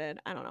 Kindle Unlimited.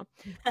 I don't know.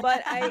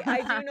 But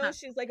I do know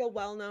she's like a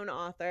well-known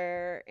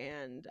author,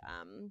 and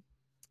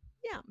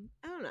yeah,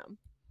 I don't know.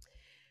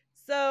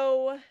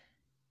 So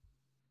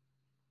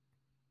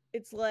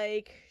it's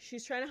like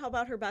she's trying to help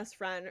out her best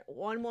friend.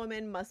 One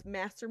woman must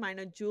mastermind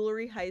a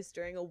jewelry heist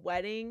during a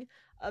wedding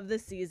of the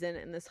season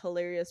in this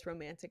hilarious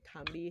romantic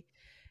comedy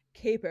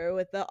caper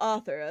with the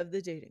author of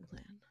The Dating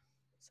Plan.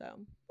 So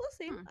we'll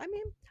see. I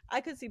mean, I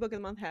could see Book of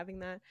the Month having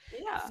that.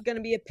 Yeah. It's going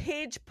to be a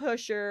page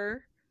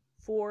pusher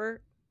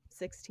for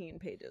 16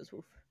 pages.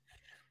 Oof.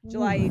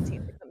 July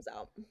 18th it comes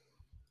out.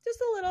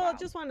 Just a little, Wow.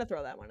 just wanted to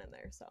throw that one in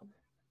there. So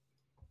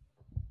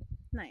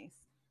Nice.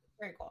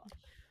 Very cool.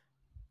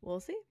 we'll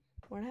see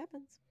what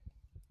happens.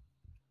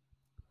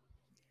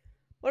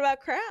 What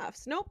about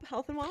crafts? Nope,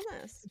 health and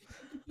wellness.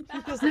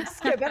 Just like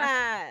skipping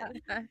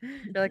it.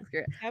 You're like,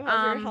 screw it. How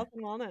about your Um, health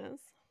and wellness?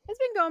 It's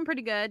been going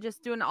pretty good.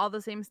 Just doing all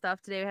the same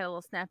stuff today. We had a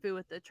little snafu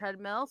with the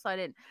treadmill, so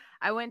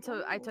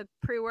I took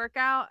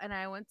pre-workout and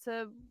I went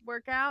to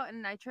work out,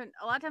 and I turned.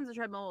 A lot of times the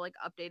treadmill will like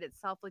update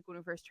itself like when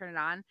we first turn it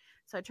on.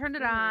 So I turned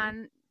it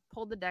on,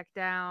 pulled the deck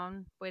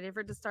down, waited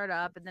for it to start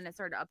up, and then it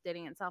started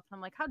updating itself. And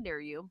I'm like, how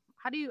dare you?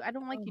 I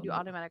don't like you do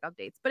automatic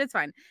updates, but it's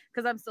fine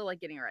because I'm still like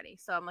getting ready.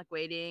 So I'm like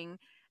waiting.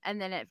 And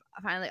then it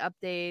finally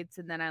updates,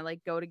 and then I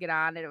like go to get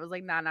on, and it was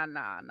like, nah,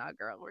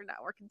 girl, we're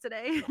not working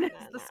today.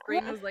 The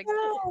screen was like,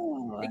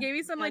 it gave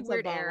me some like That's a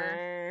weird error,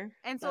 bummer.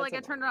 and so That's like I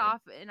a turned it bummer.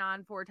 off and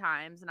on 4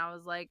 times, and I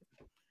was like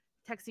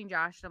texting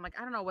Josh, and I'm like,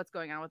 I don't know what's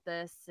going on with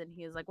this, and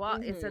he was like, well,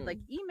 it said like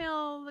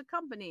email the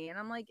company, and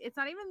I'm like, it's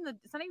not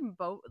even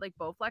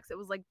Bowflex. It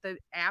was like the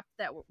app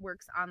that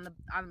works on the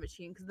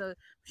machine, because the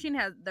machine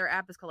has their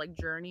app is called like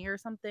Journey or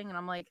something, and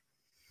I'm like.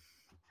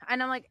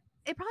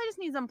 It probably just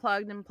needs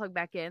unplugged and plugged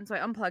back in. So I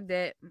unplugged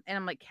it, and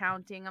I'm like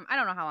counting. I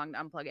don't know how long to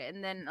unplug it.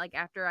 And then like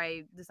after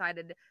I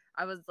decided,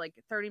 I was like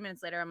 30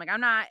 minutes later, I'm like, I'm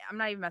not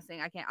even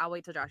messing. I'll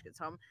wait till Josh gets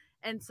home.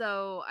 And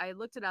so I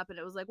looked it up, and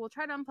it was like, well,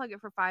 try to unplug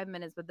it for 5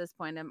 minutes. But at this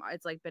point,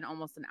 it's like been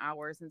almost an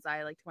hour since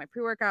I like took my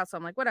pre-workout. So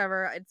I'm like,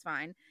 whatever, it's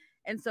fine.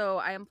 And so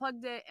I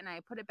unplugged it and I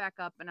put it back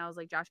up, and I was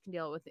like, Josh can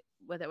deal with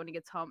it when he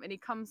gets home. And he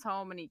comes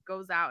home and he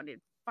goes out, and it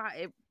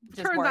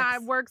Just turns works.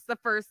 on, works the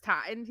first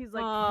time, and he's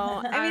like,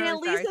 oh, I mean, I'm at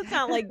least sorry. it's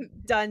not like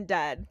done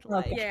dead.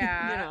 Like,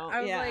 Yeah, you know,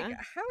 I was yeah. like,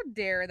 how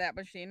dare that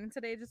machine? And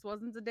today just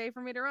wasn't the day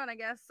for me to run, I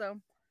guess. So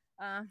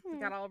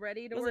Got all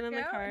ready to Wasn't work in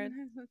the out. card.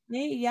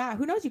 Yeah,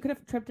 who knows? You could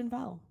have tripped and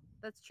fell.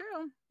 That's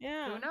true.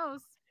 Yeah. Who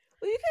knows?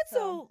 Well, you could So-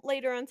 still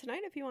later on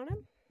tonight if you wanted.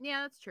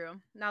 Yeah, that's true.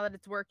 Now that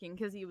it's working,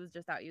 because he was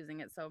just out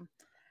using it. So,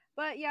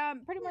 but yeah,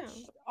 pretty much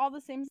Yeah. all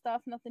the same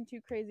stuff. Nothing too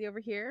crazy over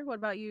here. What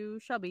about you,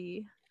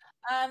 Shelby?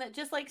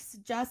 Just like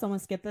Jess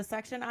almost skipped this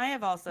section, I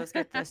have also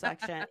skipped this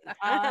section.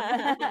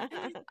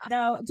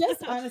 No,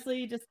 just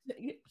honestly, just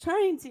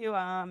trying to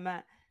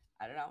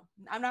I don't know.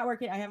 I'm not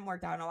working. I haven't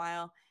worked out in a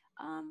while.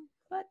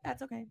 But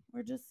that's okay.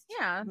 We're just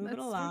Yeah, moving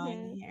that's-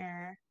 along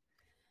here.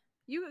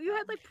 You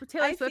had like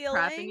Taylor I Swift feel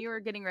prep, like- and you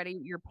were getting ready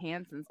your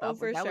pants and Oh, stuff.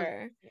 for Like, that was-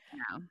 sure.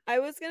 yeah. I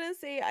was gonna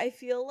say, I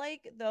feel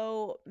like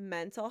though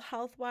mental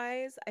health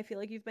wise, I feel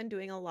like you've been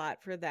doing a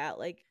lot for that,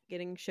 like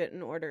getting shit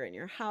in order in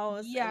your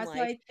house. Yeah, and, so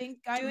like, I think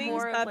I'm doing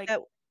more of stuff like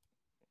that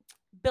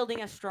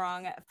building a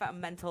strong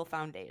mental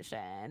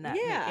foundation.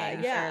 Yeah,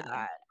 making yeah. Sure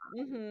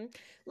that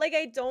like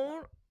I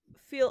don't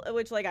feel,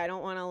 which like I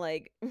don't want to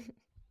like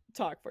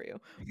talk for you,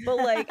 but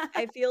like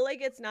I feel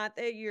like it's not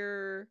that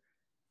you're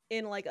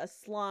in like a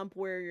slump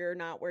where you're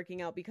not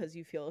working out because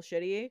you feel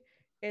shitty.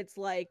 It's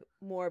like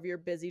more of you're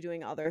busy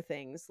doing other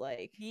things,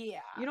 like yeah.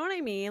 you know what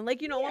I mean?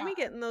 Like, you know, when we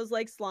Yeah. get in those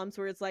like slumps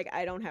where it's like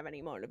I don't have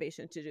any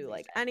motivation to do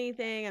like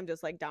anything, I'm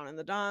just like down in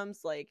the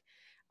dumps, like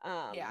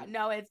Yeah,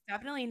 no, it's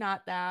definitely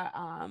not that.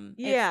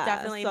 Yeah, It's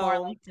definitely more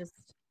so- like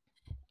just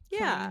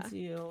yeah, trying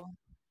to,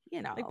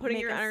 you know, like putting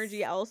make your us-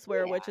 energy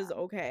elsewhere, which yeah. is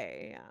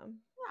okay.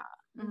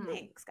 Mhm.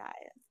 Thanks,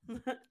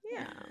 guys.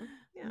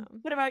 Yeah.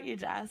 What about you,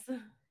 Jess?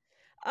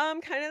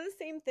 Kind of the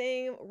same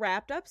thing.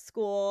 Wrapped up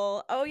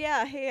school. Oh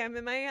yeah, hey, I'm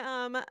in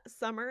my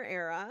summer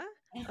era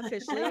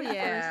officially. Oh, for-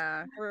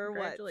 yeah. for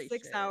what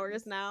 6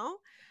 hours Congratulations. now.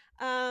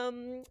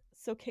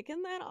 So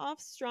kicking that off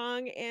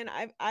strong, and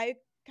I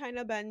kind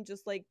of been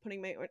just like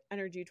putting my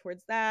energy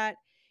towards that,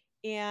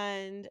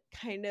 and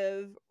kind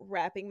of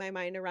wrapping my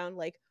mind around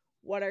like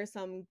what are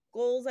some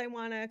goals I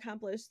want to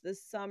accomplish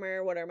this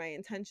summer, what are my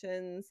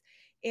intentions.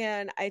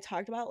 And I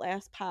talked about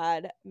last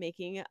pod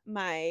making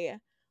my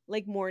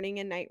like morning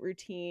and night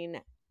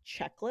routine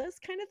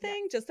checklist kind of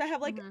thing, just to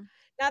have like Mhm.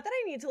 not that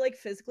I need to like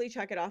physically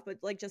check it off, but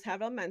like just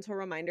have a mental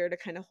reminder to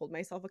kind of hold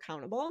myself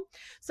accountable.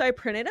 So I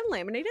printed and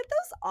laminated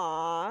those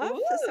off.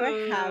 So I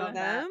Ooh, I have love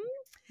that. them.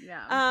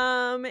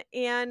 Yeah.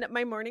 And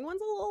my morning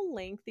one's a little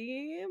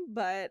lengthy,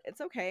 but it's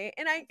okay.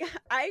 And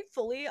I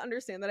fully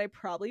understand that I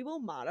probably will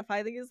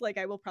modify these. Like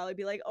I will probably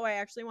be like, oh, I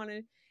actually want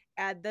to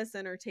add this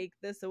in or take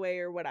this away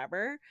or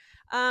whatever.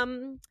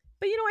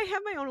 But you know, I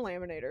have my own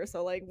laminator,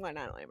 so like why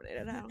not laminate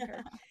it? I don't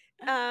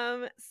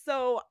care.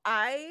 So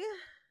I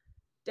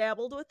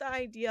dabbled with the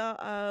idea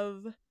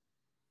of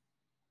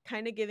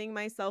kind of giving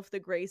myself the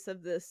grace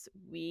of this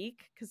week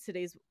because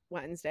today's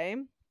Wednesday.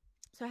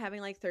 So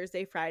having like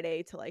Thursday,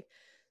 Friday to like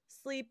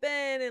sleep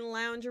in and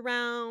lounge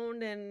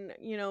around and,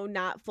 you know,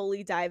 not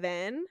fully dive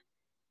in.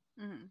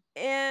 Mhm.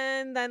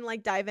 And then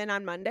like dive in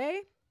on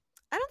Monday.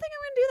 I don't think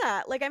I'm going to do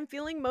that. Like I'm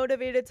feeling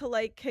motivated to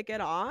like kick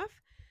it off.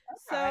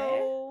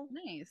 So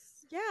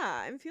Nice.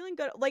 yeah, I'm feeling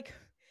good. Like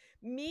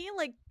me,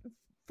 like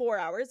 4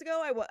 hours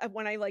ago,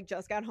 when I like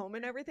just got home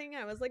and everything,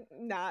 I was like,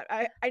 not.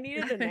 I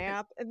needed a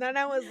nap, and then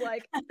I was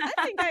like,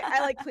 I think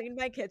I like cleaned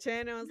my kitchen,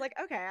 and I was like,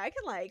 okay, I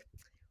can like,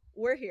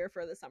 we're here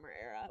for the summer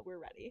era, we're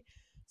ready.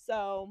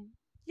 So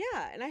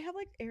yeah, and I have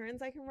like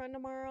errands I can run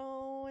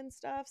tomorrow and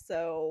stuff,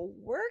 so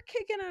we're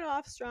kicking it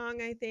off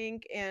strong, I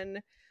think, and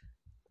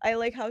I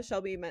like how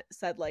Shelby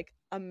said like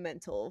a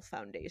mental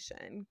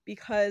foundation,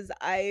 because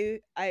I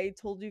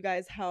told you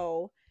guys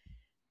how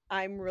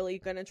I'm really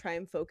gonna try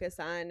and focus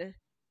on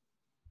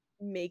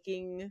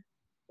making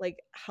like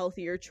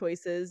healthier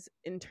choices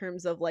in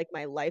terms of like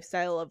my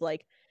lifestyle of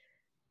like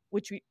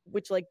which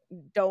like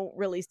don't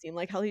really seem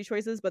like healthy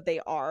choices, but they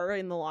are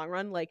in the long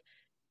run, like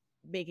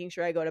making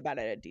sure I go to bed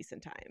at a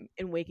decent time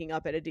and waking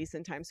up at a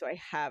decent time so I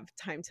have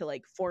time to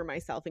like for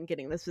myself and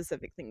getting the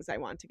specific things I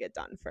want to get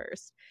done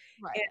first.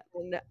 Right.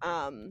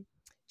 And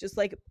just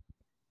like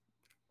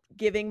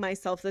giving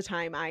myself the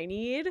time I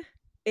need,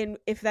 and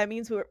if that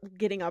means we're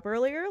getting up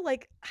earlier,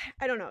 like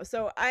I don't know.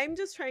 So I'm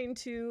just trying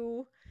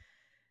to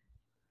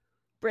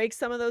break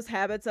some of those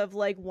habits of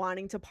like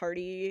wanting to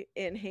party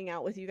and hang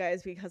out with you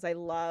guys because I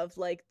love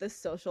like the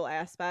social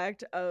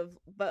aspect of,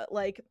 but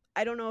like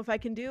I don't know if I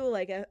can do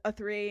like a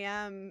 3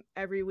 a.m.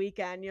 every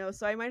weekend, you know,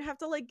 so I might have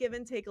to like give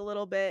and take a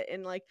little bit.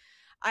 And like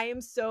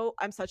I'm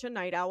such a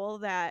night owl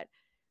that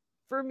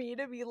for me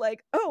to be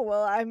like, oh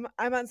well, I'm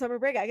on summer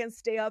break, I can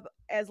stay up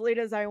as late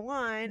as I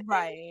want,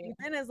 Right.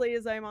 and as late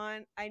as I'm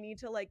on, I need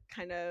to like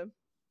kind of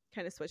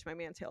switch my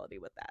mentality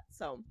with that.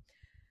 So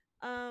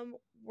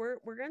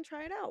we're gonna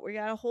try it out. We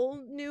got a whole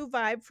new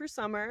vibe for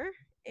summer,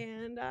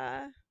 and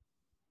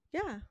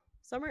yeah,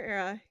 summer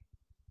era.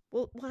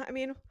 Well, I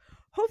mean,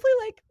 hopefully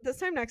like this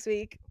time next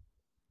week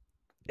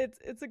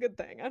it's a good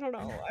thing. I don't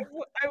know.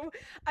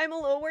 I'm a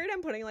little worried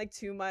I'm putting like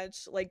too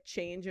much like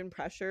change and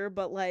pressure,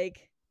 but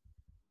like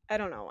I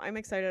don't know. I'm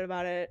excited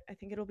about it. I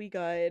think it'll be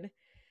good.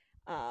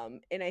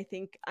 And I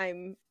think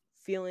I'm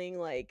feeling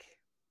like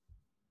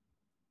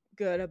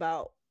good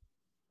about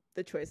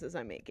the choices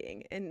I'm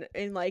making. And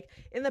like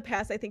in the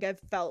past, I think I've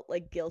felt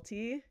like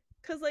guilty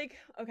because like,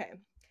 okay,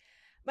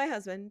 my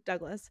husband,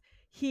 Douglas,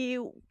 he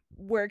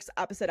works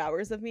opposite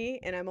hours of me,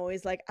 and I'm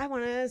always like, I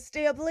want to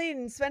stay up late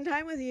and spend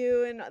time with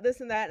you and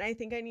this and that. And I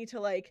think I need to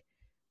like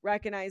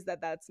recognize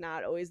that that's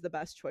not always the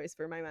best choice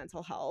for my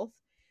mental health,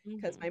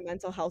 because my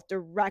mental health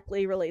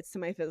directly relates to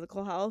my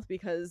physical health,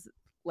 because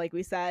like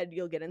we said,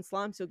 you'll get in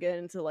slumps, you'll get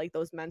into like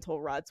those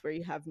mental ruts where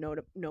you have no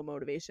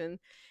motivation.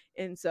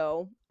 And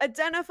so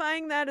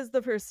identifying that is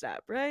the first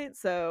step, right?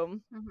 So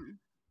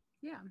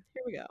Yeah.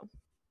 here we go.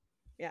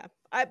 Yeah.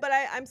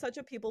 I'm such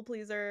a people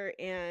pleaser,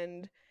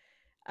 and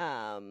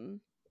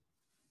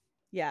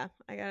yeah,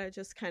 I gotta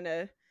just kind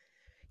of,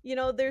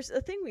 there's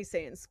a thing we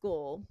say in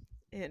school,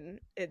 and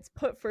it's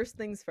put first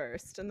things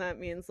first, and that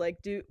means like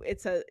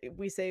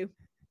we say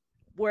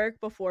work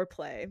before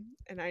play,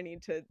 and I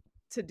need to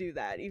do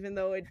that, even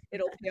though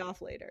it'll pay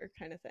off later,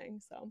 kind of thing.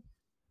 So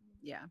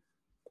yeah.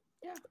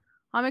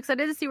 I'm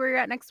excited to see where you're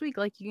at next week.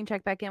 Like, you can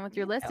check back in with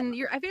your list, and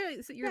I feel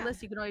like your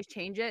list, you can always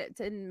change it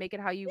to make it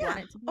how you want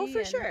it to be. Oh, for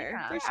and, sure.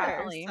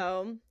 definitely.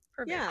 So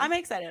Perfect. yeah, I'm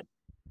excited.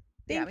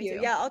 Thank me you.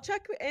 too. Yeah, I'll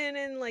check in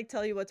and like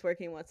tell you what's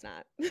working, what's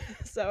not.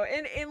 So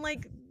and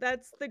like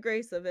that's the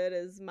grace of it,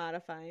 is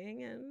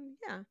modifying. And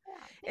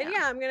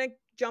I'm gonna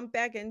jump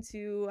back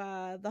into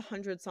the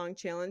 100-song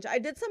challenge. I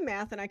did some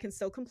math and I can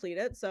still complete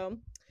it, so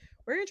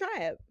we're gonna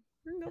try it.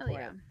 We're gonna go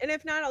for it. And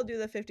if not, I'll do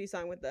the 50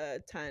 song with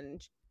the 10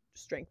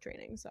 strength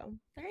training. So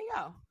there you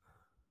go.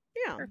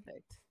 Yeah,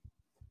 perfect.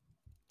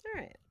 All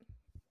right,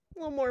 a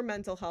little more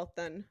mental health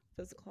than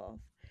physical health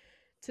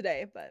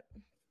today, but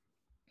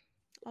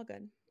all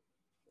good.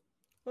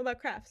 What about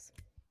crafts?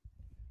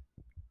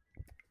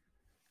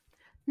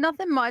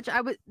 Nothing much.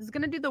 I was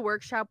gonna do the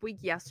workshop week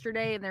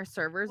yesterday, and their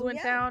servers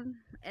went down.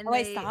 And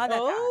I saw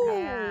that.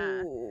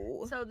 Yeah.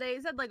 So they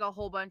said like a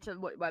whole bunch of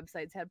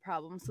websites had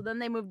problems. So then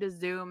they moved to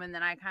Zoom, and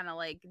then I kind of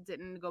like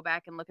didn't go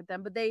back and look at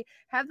them. But they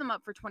have them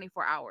up for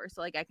 24 hours,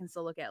 so like I can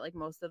still look at like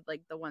most of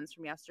like the ones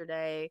from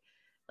yesterday,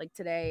 like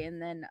today,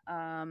 and then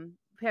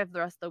we have the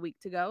rest of the week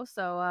to go.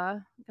 So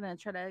I'm gonna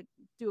try to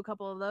do a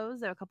couple of those.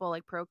 There are a couple of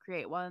like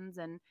Procreate ones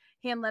and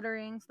hand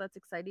lettering, so that's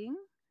exciting.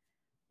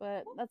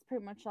 But that's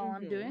pretty much all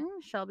I'm doing.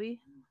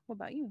 Shelby, what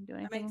about you? Doing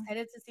anything? I'm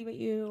excited to see what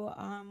you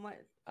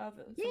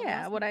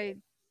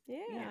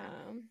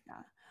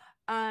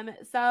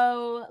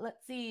so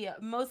let's see.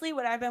 Mostly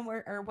what I've been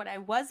what I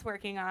was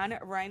working on,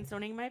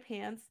 rhinestoning my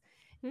pants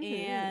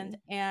and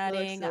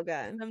adding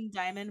some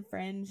diamond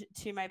fringe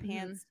to my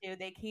pants too.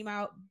 They came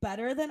out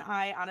better than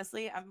I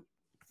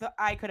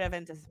could have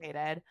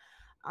anticipated.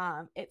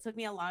 It took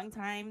me a long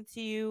time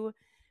to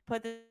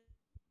put the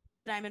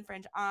diamond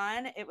fringe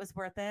on. It was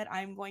worth it.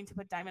 I'm going to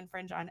put diamond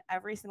fringe on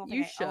every single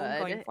thing I own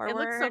going forward. It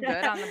looks so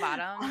good on the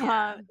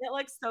bottom. It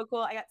looks so cool.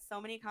 I got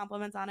so many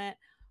compliments on it.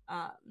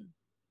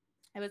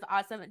 It was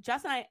awesome.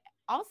 Jess and I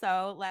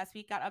also last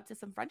week got up to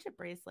some friendship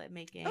bracelet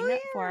making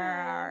for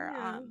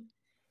our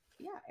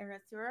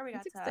Eras tour. We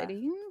got That's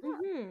exciting.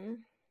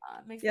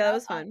 That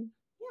was fun.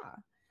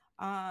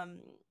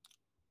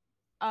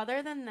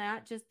 Other than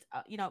that, just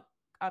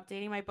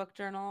updating my book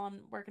journal.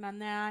 I'm working on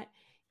that.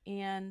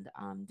 And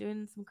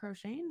doing some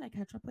crocheting to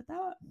catch up with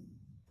that.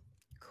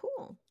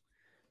 Cool.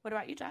 What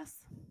about you,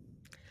 Jess?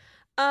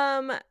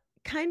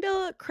 Kind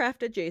of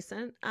craft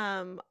adjacent.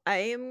 I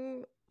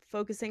am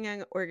focusing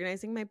on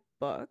organizing my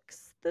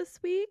books this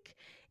week,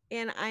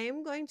 and I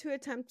am going to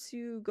attempt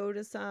to go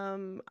to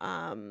some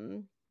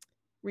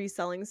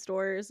reselling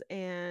stores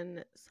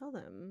and sell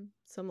them,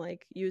 some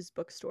like used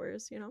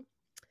bookstores,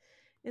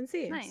 and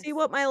see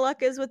what my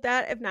luck is with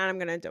that. If not, I'm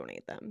gonna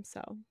donate them.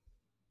 So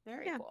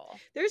very cool.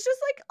 There's just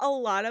like a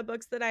lot of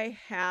books that I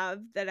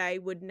have that I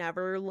would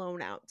never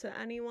loan out to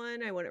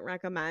anyone. I wouldn't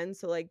recommend.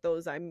 So like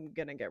those I'm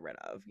going to get rid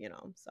of,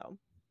 so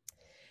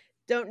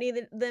don't need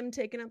them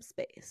taking up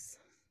space.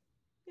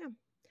 Yeah.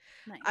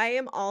 Nice. I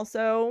am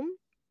also,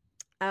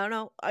 I don't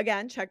know,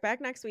 again, check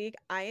back next week.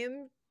 I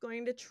am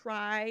going to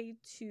try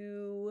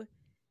to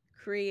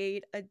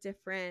create a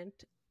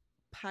different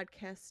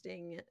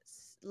podcasting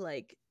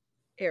like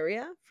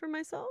area for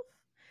myself.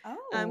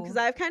 Because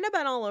I've kind of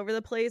been all over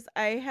the place.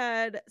 I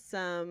had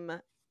some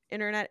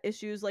internet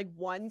issues like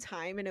one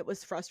time, and it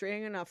was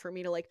frustrating enough for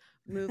me to like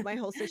move my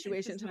whole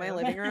situation to my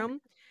living room.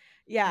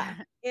 Yeah.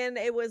 And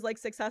it was like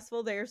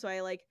successful there. So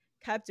I like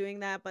kept doing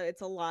that, but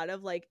it's a lot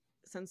of like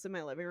since in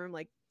my living room,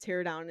 like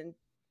tear down and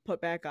put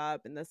back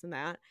up and this and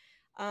that.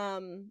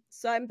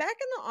 So I'm back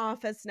in the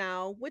office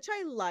now, which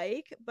I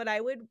like, but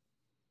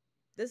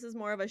this is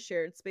more of a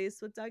shared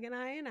space with Doug and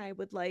I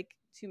would like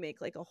to make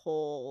like a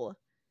whole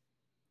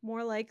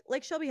more like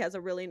Shelby has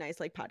a really nice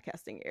like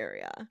podcasting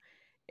area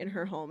in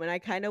her home, and I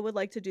kind of would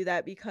like to do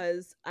that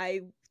because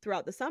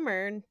throughout the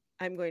summer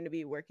I'm going to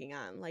be working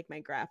on like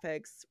my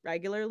graphics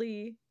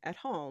regularly at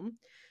home,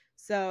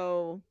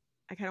 so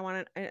I kind of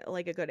want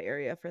like a good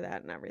area for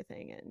that and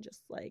everything, and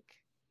just like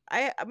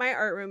my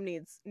art room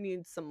needs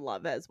some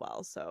love as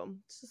well, so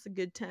it's just a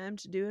good time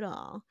to do it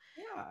all.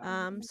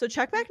 So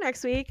check back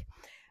next week.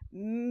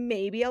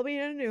 maybe I'll be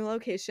in a new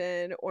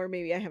location, or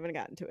maybe I haven't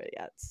gotten to it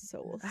yet.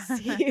 So we'll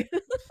see.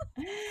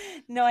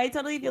 No, I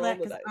totally feel Roll that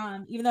the because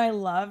dice. even though I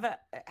love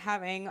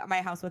having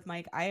my house with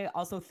Mike, I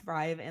also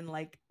thrive in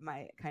like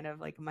my kind of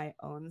like my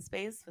own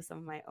space with some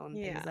of my own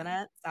things in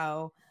it.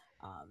 So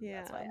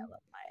that's why I Yeah. love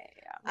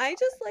I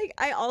just like,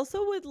 I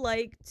also would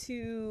like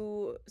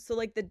to, so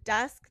like the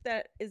desk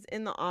that is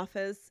in the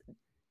office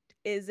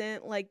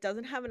isn't like,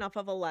 doesn't have enough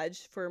of a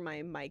ledge for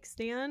my mic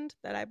stand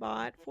that I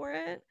bought for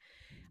it.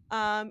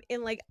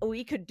 And like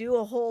we could do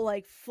a whole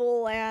like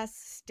full ass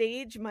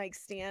stage mic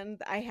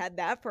stand. I had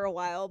that for a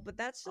while, but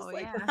that's just Oh,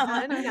 like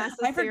yeah.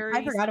 unnecessary.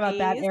 I forgot about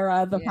that space.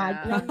 era of the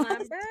Yeah. podcast.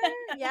 Remember?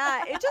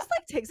 Yeah, it just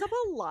like takes up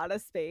a lot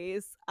of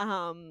space.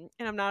 And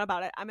I'm not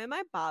about it. I'm in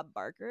my Bob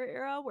Barker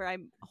era where I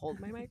hold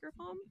my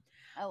microphone.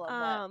 I love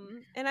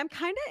that. And I'm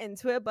kind of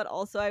into it, but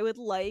also I would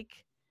like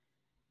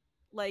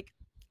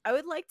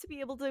to be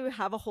able to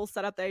have a whole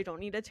setup that I don't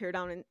need to tear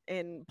down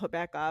and put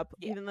back up.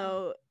 Yeah. Even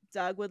though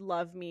Doug would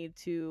love me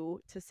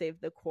to save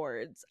the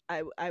cords,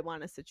 I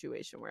want a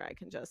situation where I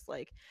can just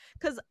like,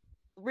 because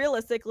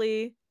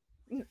realistically,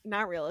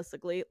 not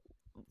realistically,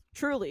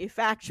 truly,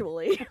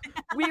 factually,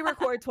 we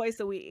record twice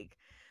a week.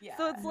 Yeah.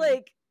 So it's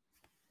like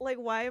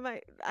why am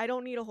I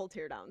don't need a whole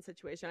tear down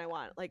situation. I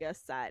want like a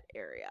set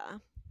area,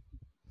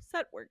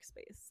 set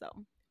workspace. So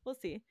we'll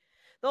see.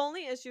 The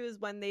only issue is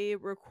when they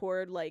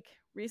record, like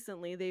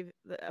recently the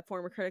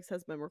Former Critics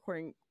has been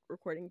recording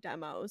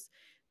demos,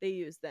 they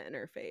use the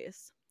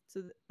interface.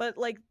 So but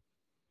like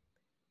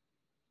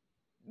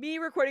me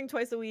recording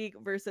twice a week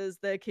versus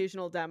the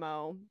occasional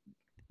demo,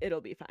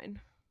 it'll be fine.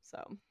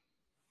 So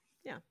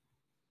yeah,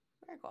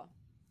 Very cool.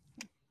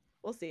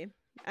 we'll see.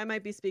 I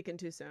might be speaking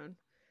too soon.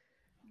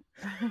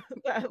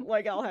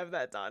 Like I'll have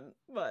that done,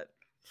 but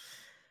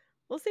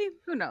we'll see.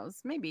 Who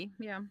knows? Maybe.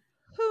 Yeah.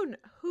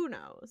 Who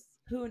knows?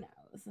 Who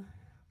knows?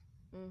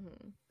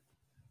 Mm-hmm.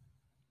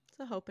 It's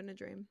a hope and a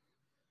dream.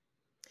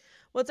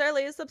 What's our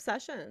latest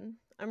obsession?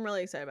 I'm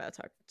really excited about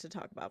to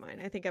talk about mine.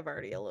 I think I've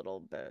already a little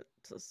bit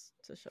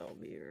to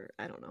Shelby, or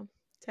I don't know.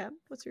 Tab,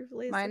 what's your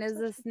latest? Mine is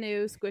obsession? this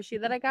new squishy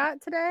that I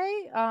got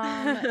today.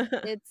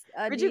 It's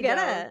a Where'd you get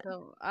Nido, it?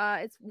 So,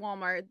 it's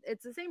Walmart.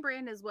 It's the same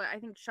brand as what I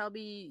think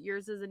Shelby.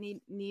 Yours is a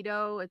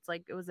Nido. It's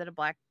like it was at a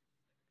black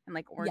and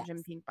like orange and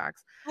Yes. pink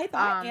box. I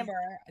thought Um, Amber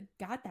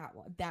got that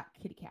one, that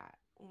kitty cat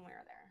when we were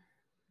there.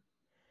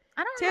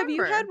 I don't Tab,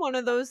 remember. you had one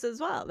of those as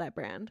well, that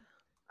brand.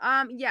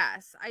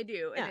 Yes, I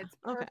do, and Yeah, it's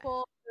okay.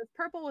 purple. It's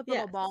purple with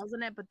little Yes. balls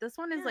in it, but this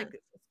one is Yeah.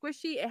 like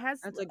squishy. It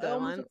has That's a it good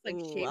almost one. looks like Ooh,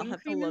 I'll shaving have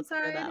to cream look for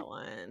inside, that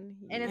one.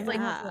 and it's I like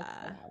might have to look for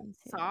Yeah. that one,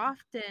 too.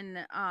 soft and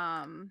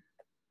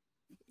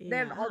they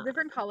have all Yeah.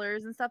 different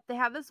colors and stuff. They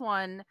have this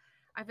one.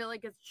 I feel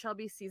like it's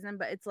Shelby season,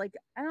 but it's like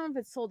I don't know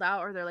if it's sold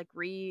out or they're like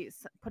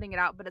putting it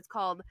out, but it's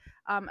called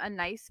a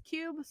nice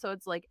cube. So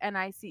it's like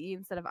NICE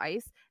instead of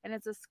ice, and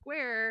it's a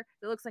square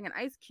that looks like an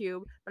ice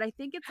cube, but I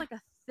think it's like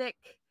a thick,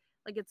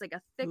 like it's like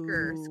a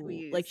thicker Ooh,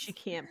 squeeze. like she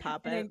can't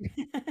pop it.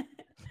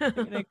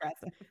 An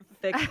aggressive.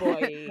 Thick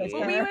boy.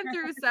 Well, we went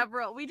through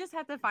several. We just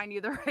have to find you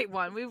the right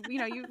one.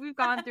 We've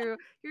gone through.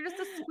 You're just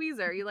a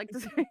squeezer. You like to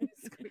squeeze.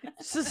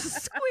 Just a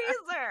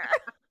squeezer.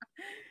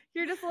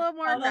 You're just a little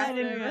more all that,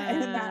 aggressive.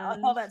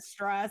 and all that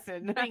stress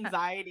and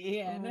anxiety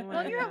and Oh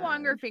Well, you have Yeah.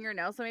 longer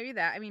fingernails, so maybe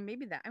that. I mean,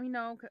 maybe that. I mean,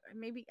 no,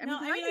 maybe. I mean, no,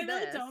 'cause I mean, I did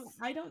really this. don't.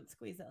 I don't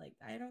squeeze it like.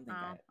 I don't think.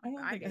 Oh, I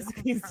don't I think I do.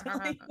 squeezed it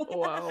like that.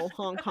 Whoa,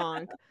 honk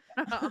honk.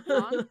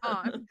 Honk,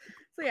 honk.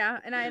 So yeah,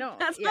 and I don't.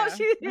 That's yeah. how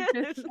she is. I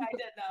did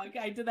know.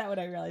 I did that when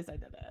I realized I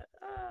did it.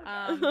 Oh,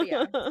 God. But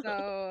yeah.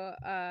 So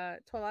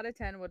 12 out of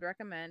 10 would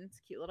recommend. It's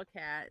a cute little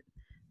cat.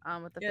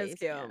 With the Yeah, it's face.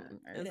 cute. Yeah,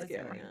 or It's the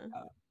cute, face.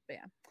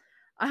 yeah.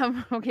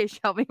 Okay,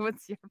 Shelby,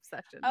 what's your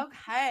obsession?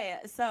 Okay,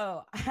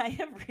 so I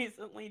have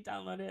recently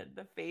downloaded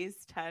the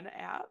Phase 10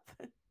 app.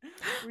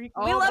 We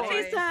Oh, love boy.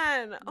 Phase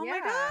 10. Oh my Yeah.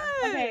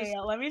 gosh. Okay,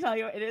 let me tell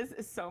you, it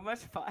is so much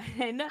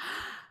fun.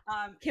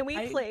 Can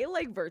we play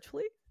like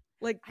virtually?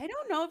 Like, I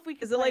don't know if we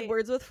can. is it like play-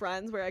 Words with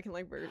Friends where I can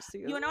like words to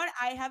You know what?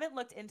 I haven't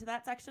looked into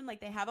that section. Like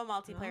they have a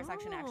multiplayer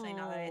section actually.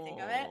 Now that I think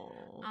of it,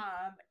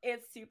 Oh.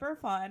 it's super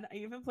fun. I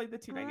even played the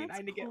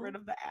 $2.99 to get rid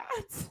of the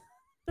ads.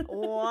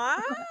 Wow.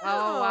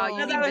 Oh wow, you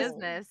Because mean I was-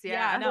 business?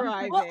 yeah, Yeah. no.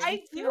 Thriving. Well,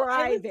 I feel-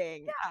 I was-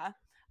 thriving.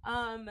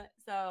 Yeah.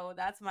 So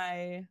that's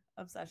my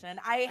obsession.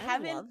 I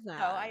haven't love though.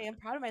 that. I am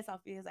proud of myself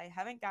because I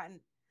haven't gotten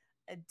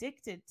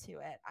addicted to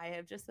it. I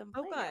have just been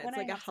Oh, playing good. it when It's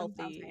like I a have some downtime.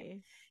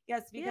 healthy.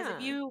 Yes, because if Yeah.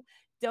 you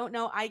don't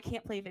know, I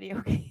can't play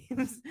video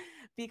games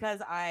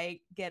because I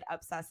get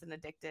obsessed and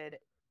addicted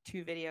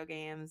to video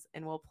games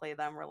and will play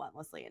them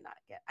relentlessly and not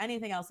get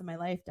anything else in my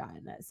life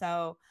done.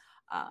 So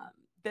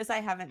this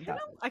I haven't done.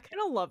 I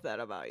kind of love that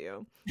about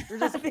you. You're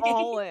just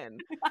all in.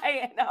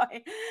 I know.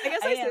 I guess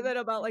I say am. that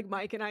about like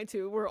Mike and I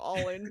too. We're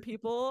all in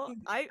people.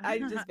 I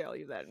just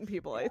value that in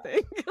people. I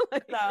think.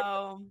 Like-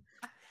 So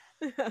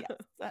yes,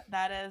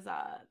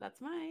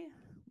 that's my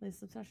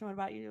latest obsession. What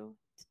about you,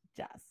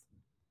 Jess?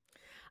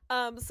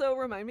 So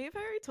remind me if I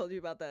already told you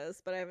about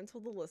this, but I haven't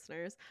told the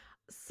listeners.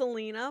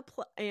 Selena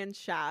and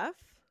Chef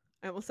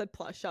I almost said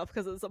plus shelf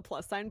because it's a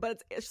plus sign,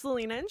 but it's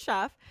Selena and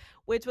Chef,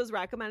 which was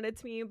recommended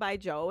to me by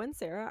Joe and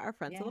Sarah, our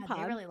friends of the pod.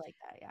 They really like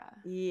that. Yeah.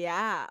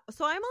 Yeah.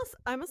 So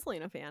I'm a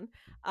Selena fan.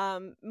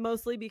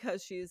 Mostly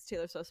because she's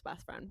Taylor Swift's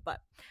best friend, but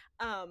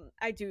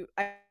I do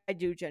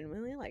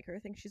genuinely like her. I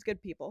think she's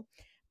good people.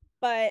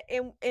 But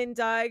in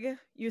Doug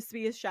used to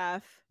be a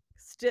chef.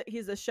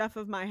 He's a chef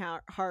of my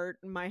heart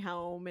and my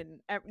home, and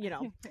Chef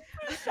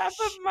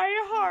of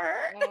my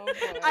heart. Oh,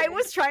 boy. I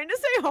was trying to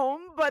say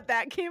home, but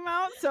that came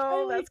out,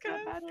 so I that's like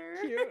kind that of better.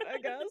 cute, I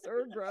guess,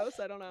 or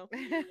gross. I don't know.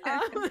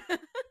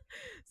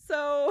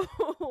 So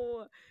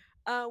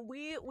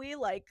we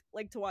like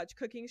to watch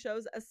cooking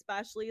shows,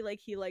 especially like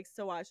he likes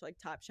to watch like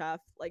Top Chef,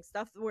 like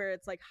stuff where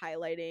it's like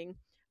highlighting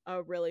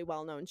a really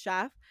well-known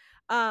chef.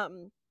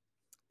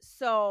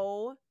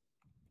 So,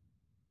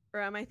 or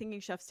am I thinking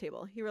Chef's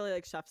Table? He really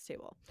likes Chef's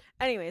Table.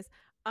 Anyways,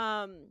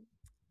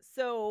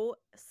 so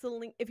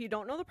if you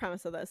don't know the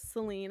premise of this,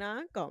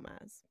 Selena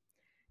Gomez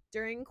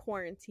during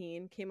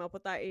quarantine came up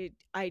with that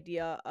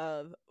idea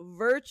of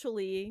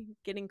virtually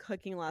getting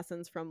cooking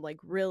lessons from like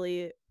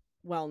really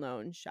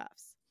well-known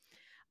chefs.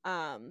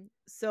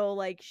 So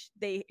like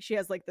she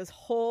has like this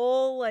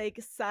whole like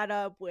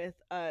setup with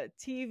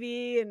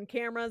TV and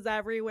cameras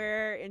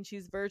everywhere, and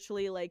she's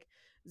virtually like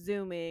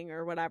zooming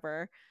or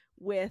whatever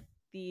with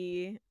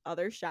the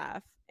other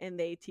chef, and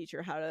they teach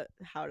her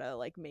how to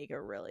like make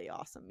a really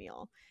awesome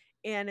meal.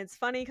 And it's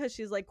funny because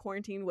she's like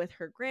quarantined with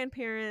her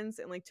grandparents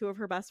and like two of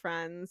her best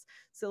friends,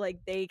 so like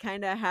they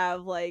kind of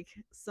have like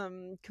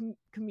some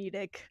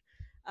comedic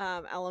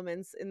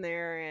elements in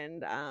there,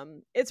 and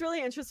it's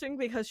really interesting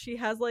because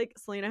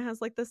Selena has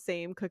like the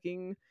same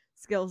cooking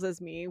skills as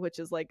me, which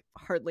is like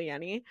hardly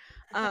any.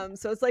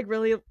 So it's like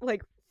really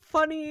like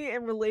funny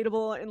and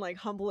relatable and like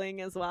humbling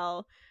as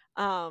well.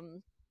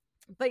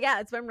 But yeah,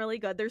 it's been really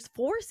good. There's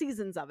 4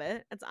 seasons of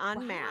it. It's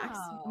on Max,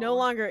 no Wow.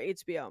 longer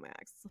HBO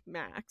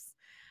Max.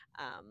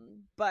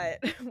 But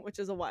which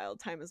is a wild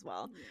time as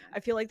well. I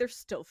feel like they're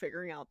still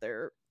figuring out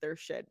their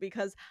shit,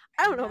 because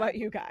I don't know about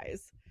you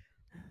guys.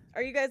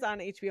 Are you guys on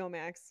HBO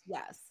Max?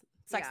 Yes.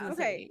 Sex Yeah. and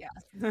the Okay. City.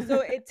 Yes.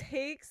 So it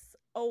takes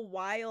a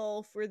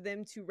while for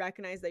them to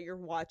recognize that you're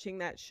watching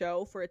that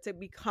show, for it to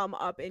become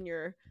up in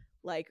your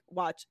like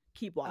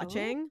keep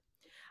watching.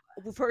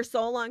 For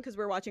so long, because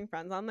we're watching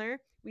Friends on there,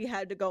 we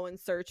had to go and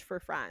search for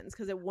Friends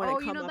because it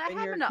wouldn't come up that in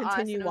your happened to us, and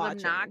continue it was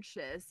watching.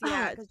 obnoxious. Ah,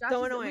 Yeah, it's because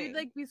so we'd annoying.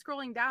 like be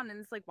scrolling down, and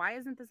it's like, why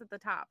isn't this at the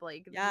top?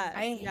 Like, this Yes, is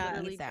I hate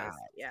literally that. just-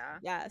 yeah.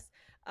 Yes.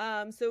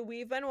 So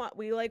we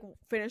like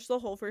finished the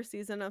whole first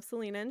season of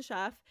Selena and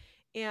Chef,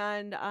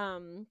 and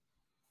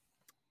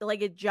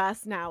like it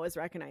just now is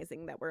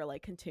recognizing that we're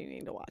like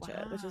continuing to watch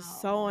it, which is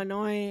so Wow.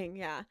 annoying.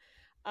 Yeah.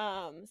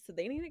 So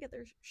they need to get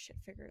their shit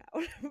figured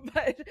out.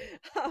 But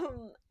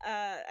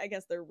I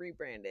guess their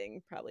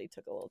rebranding probably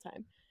took a little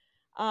time.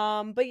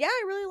 But yeah,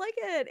 I really like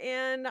it,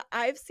 and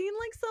I've seen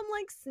like some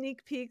like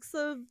sneak peeks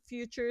of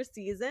future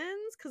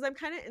seasons because I'm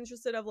kind of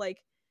interested of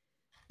like,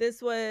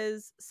 this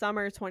was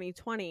summer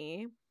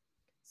 2020,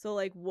 so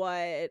like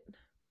what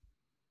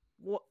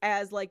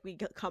as like we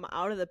come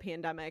out of the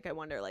pandemic, I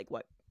wonder like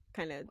what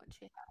kind of What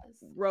she has.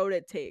 road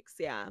it takes.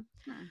 Yeah.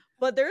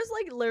 But there's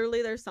like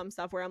literally there's some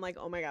stuff where I'm like,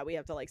 oh my god, we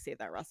have to like save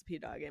that recipe,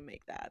 Doug, and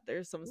make that.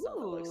 There's some stuff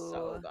that looks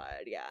so Ooh.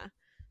 good. Yeah.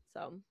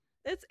 So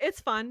it's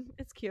fun,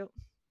 it's cute,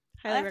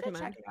 I'll highly have to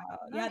recommend. check it out.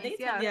 Yeah, Nice. they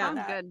yeah, told me yeah. about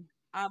sounds that.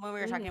 good. When we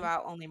were talking Mhm.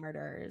 about Only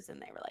Murders,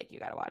 and they were like, you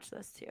got to watch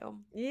this too.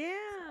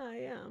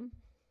 Yeah.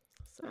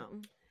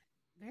 So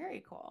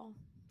Very cool.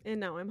 and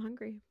now I'm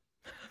hungry.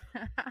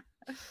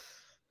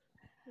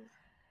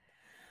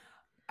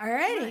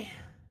 Alrighty.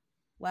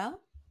 Well,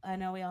 I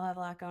know we all have a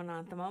lot going on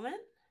at the moment.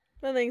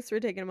 Well, thanks for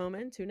taking a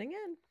moment and tuning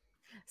in.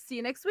 See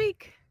you next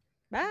week.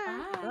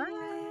 Bye.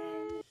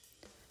 Bye.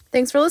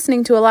 Thanks for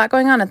listening to A Lot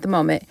Going On at the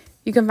Moment.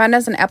 You can find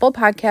us on Apple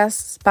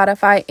Podcasts,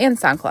 Spotify, and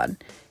SoundCloud.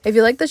 If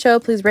you like the show,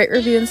 please rate,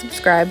 review, and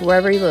subscribe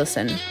wherever you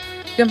listen.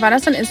 You can find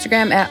us on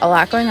Instagram at A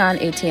Lot Going On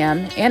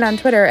ATM and on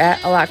Twitter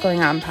at A Lot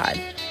Going On Pod.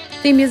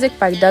 Theme music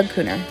by Doug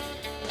Cooner.